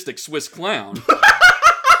opportunistic Swiss clown?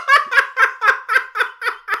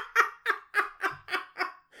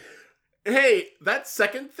 Hey, that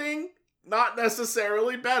second thing, not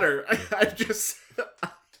necessarily better. I just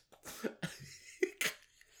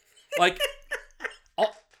like.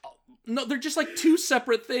 No, they're just like two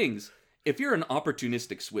separate things. If you're an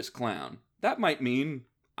opportunistic Swiss clown, that might mean,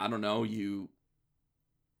 I don't know, you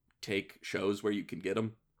take shows where you can get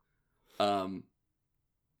them. And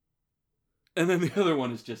then the other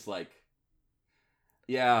one is just like,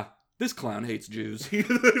 yeah, this clown hates Jews.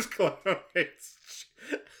 This clown hates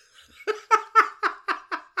Jews.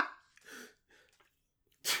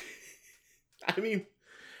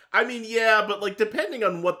 I mean, yeah, but like depending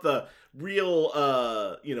on what the real,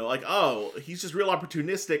 like, oh, he's just real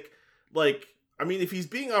opportunistic. Like, I mean, if he's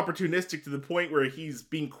being opportunistic to the point where he's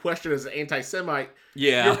being questioned as an anti-Semite,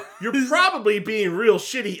 Yeah. you're probably being real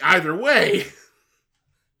shitty either way.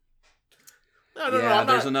 No,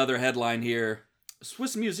 there's another headline here.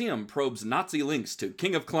 Swiss Museum probes Nazi links to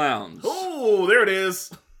King of Clowns. Oh, there it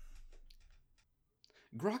is.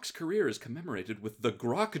 Grok's career is commemorated with the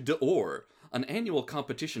Grok d'Or, an annual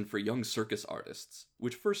competition for young circus artists,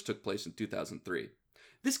 which first took place in 2003.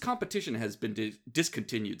 This competition has been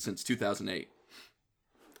discontinued since 2008.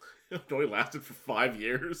 It only lasted for 5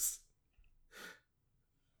 years.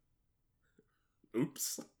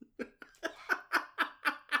 Oops.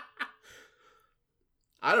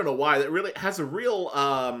 I don't know why. That really has a real,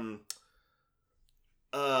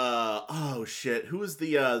 oh shit. Who was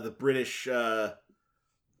the British,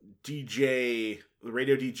 DJ, the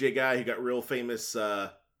radio DJ guy who got real famous,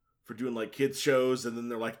 for doing, like, kids shows, and then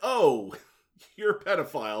they're like, oh, you're a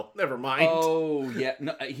pedophile. Never mind. Oh, yeah.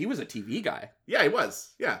 No, he was a TV guy. Yeah, he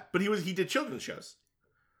was. Yeah. But he did children's shows.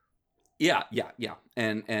 Yeah.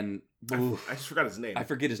 And I just forgot his name. I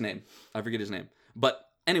forget his name. But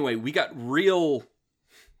anyway, we got milkshake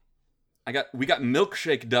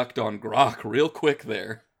ducked on Grok real quick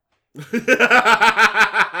there.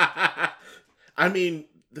 I mean,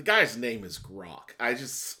 the guy's name is Grok. I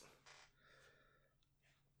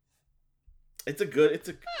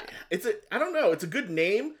don't know, it's a good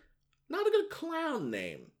name, not a good clown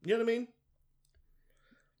name. You know what I mean?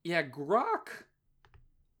 Yeah, Grok.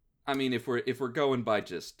 I mean, if we're going by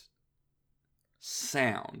just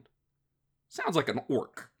sounds like an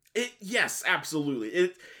orc. Yes, absolutely.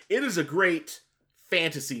 It is a great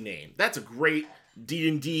fantasy name. That's a great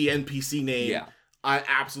D&D NPC name. Yeah. I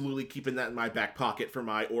absolutely keeping that in my back pocket for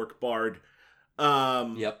my orc bard.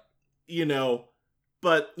 Yep. You know,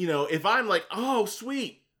 but, you know, if I'm like, oh,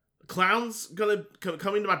 sweet, clown's gonna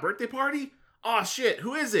coming to my birthday party? Oh, shit,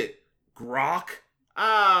 who is it? Grok?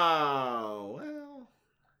 Oh, well.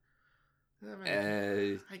 I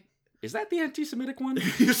mean, is that the anti-Semitic one?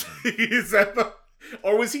 is that the...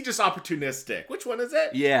 Or was he just opportunistic? Which one is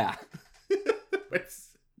it? Yeah.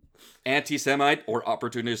 Anti-Semite or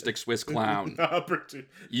opportunistic Swiss clown?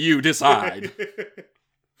 You decide.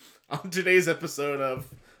 On today's episode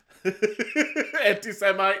of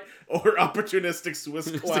Anti-Semite or opportunistic Swiss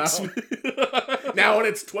clown. Now in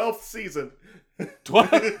its 12th season.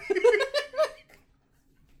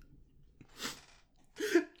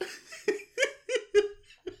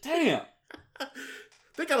 Damn.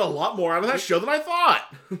 They got a lot more out of that show than I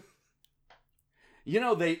thought. You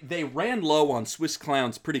know, they ran low on Swiss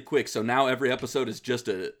clowns pretty quick, so now every episode is just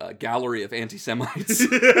a gallery of anti-Semites.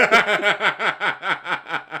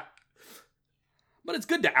 But it's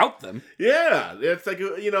good to out them. Yeah, it's like,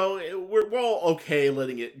 you know, we're all okay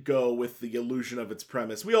letting it go with the illusion of its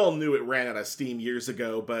premise. We all knew it ran out of steam years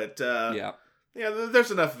ago, but yeah,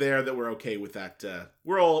 there's enough there that we're okay with that.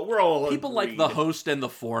 We're all people agreed. like the host and the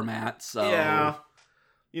format. So yeah,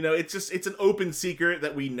 you know, it's an open secret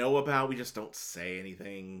that we know about. We just don't say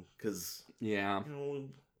anything because you know,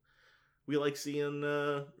 we like seeing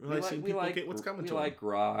people get what's coming to them. We like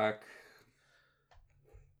Grok.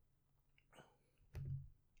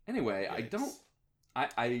 Anyway, Yikes.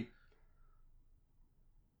 I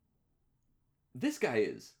this guy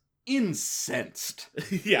is incensed.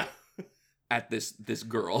 Yeah. At this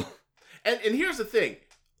girl. And here's the thing.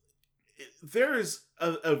 There's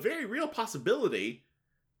a very real possibility,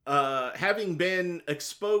 having been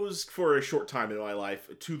exposed for a short time in my life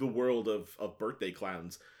to the world of birthday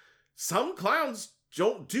clowns, some clowns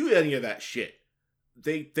don't do any of that shit.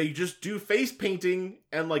 They just do face painting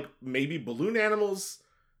and like maybe balloon animals.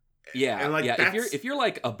 Yeah, and like if you're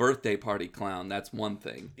like a birthday party clown, that's one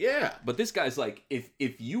thing. Yeah. But this guy's like,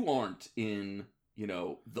 if you aren't in, you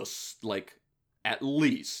know, the like at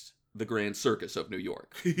least the Grand Circus of New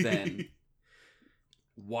York, then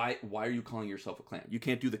why are you calling yourself a clown? You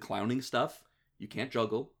can't do the clowning stuff. You can't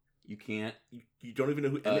juggle. You can't. You don't even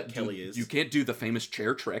know who Emmett Kelly is. You can't do the famous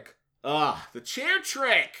chair trick. The chair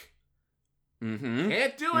trick. Mm-hmm.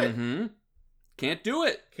 Can't do it. Mm-hmm. Can't do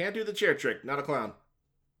it. Can't do the chair trick. Not a clown.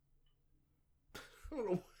 I don't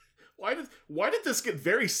know. Why did this get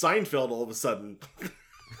very Seinfeld all of a sudden?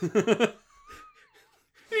 You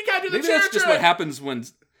can't do the maybe chair that's trick. Just what happens when.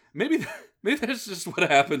 Maybe that's just what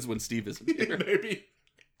happens when Steve isn't here. Maybe.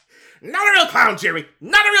 Not a real clown, Jerry.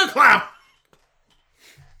 Not a real clown.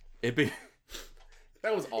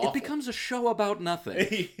 That was awful. It becomes a show about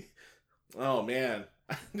nothing. Oh man.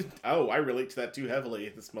 I relate to that too heavily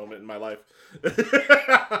at this moment in my life.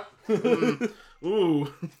 Ooh.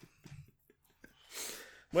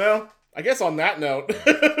 Well, I guess on that note,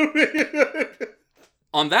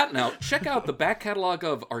 On that note, check out the back catalog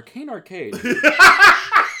of Arcane Arcade.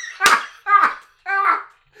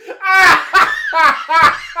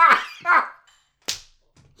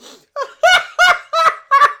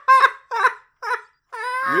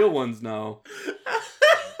 Real ones now.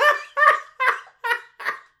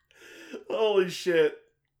 Holy shit.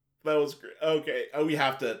 That was great. Okay. Oh, we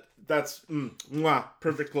have to. That's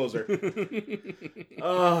perfect closer.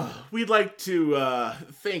 We'd like to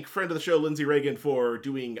thank friend of the show, Lindsay Reagan, for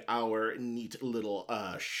doing our neat little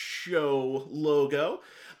show logo.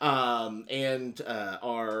 And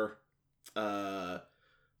our...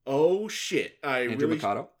 oh, shit. Andrew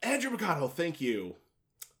Mikado. Andrew Mikado, thank you.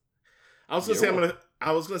 I was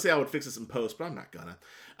gonna say I would fix this in post, but I'm not gonna.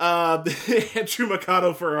 Andrew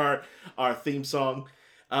Mikado for our theme song.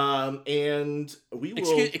 And we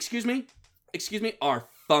will... Excuse me? Our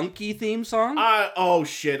funky theme song? Oh,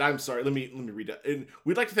 shit. I'm sorry. Let me read it. And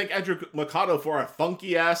we'd like to thank Andrew Mikado for our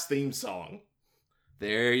funky-ass theme song.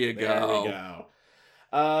 There you go. There we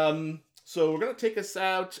go. So we're going to take us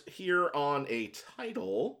out here on a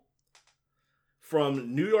title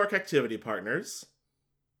from New York Activity Partners.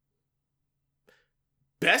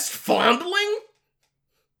 Best Fondling?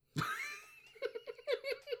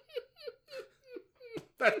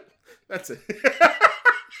 That's it.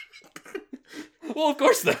 Well, of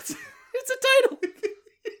course it's a title.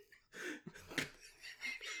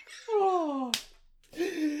 Oh.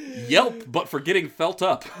 Yelp, but for getting felt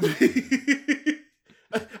up.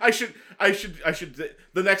 I should.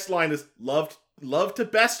 The next line is love to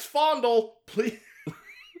best fondle. Please,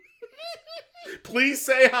 please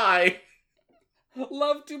say hi.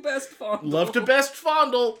 Love to best fondle. Love to best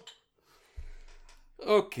fondle.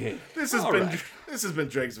 Okay. This has been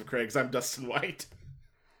Dregs of Craigs. I'm Dustin White.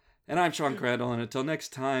 And I'm Sean Crandall, and until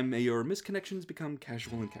next time, may your misconnections become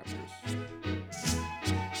casual encounters.